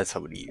 Yeah, it's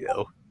somebody you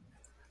know.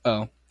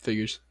 Oh,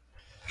 figures.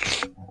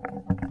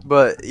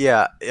 But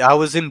yeah, I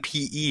was in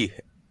PE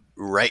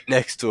right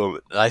next to him.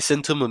 I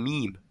sent him a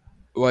meme.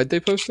 Why'd they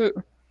post it?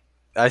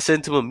 I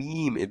sent him a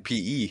meme in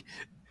PE,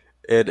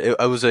 and it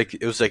was like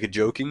a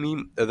joking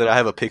meme. And then I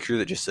have a picture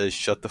that just says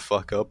 "Shut the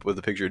fuck up" with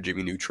a picture of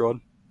Jimmy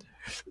Neutron.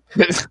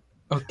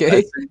 Okay.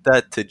 I sent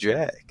that to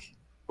Jack.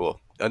 Well,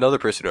 another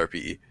person in our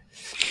PE,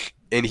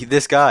 and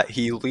this guy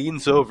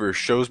leans over,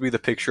 shows me the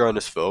picture on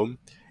his phone,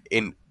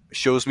 and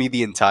shows me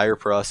the entire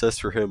process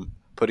for him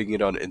putting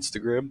it on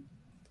Instagram.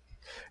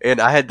 And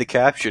I had the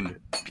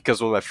caption,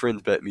 because one of my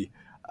friends bet me,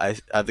 I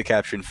had the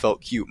caption,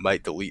 "Felt cute,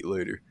 might delete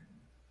later."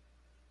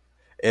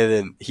 And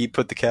then he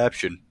put the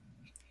caption,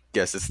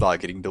 "Guess it's not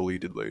getting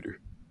deleted later."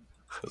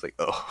 I was like,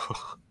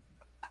 oh.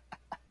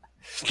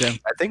 Damn.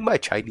 I think my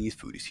Chinese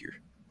food is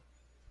here.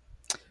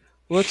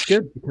 Well, that's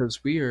good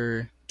because we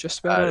are just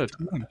about out of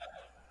time.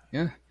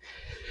 Yeah.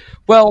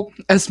 Well,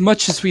 as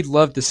much as we'd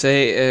love to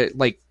say,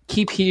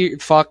 keep here,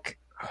 fuck.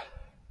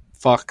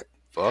 Fuck.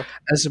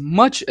 As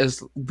much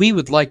as we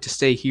would like to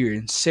stay here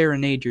and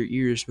serenade your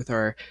ears with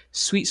our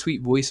sweet,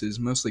 sweet voices,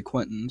 mostly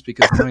Quentin's,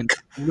 because mine's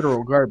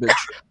literal garbage.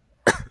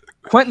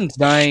 Quentin's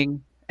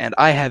dying, and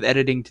I have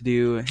editing to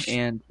do,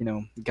 and,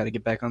 got to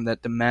get back on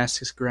that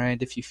Damascus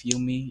grind, if you feel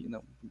me,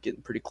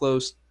 getting pretty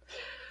close.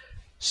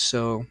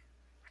 So,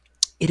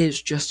 it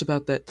is just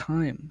about that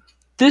time.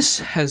 This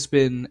has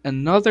been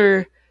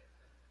another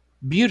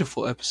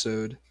beautiful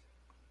episode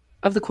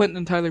of the Quentin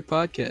and Tyler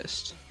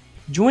podcast.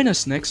 Join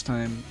us next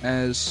time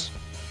as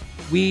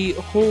we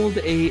hold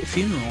a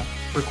funeral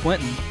for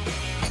Quentin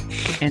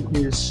and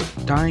his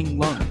dying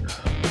lung.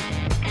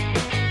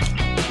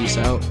 Peace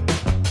out.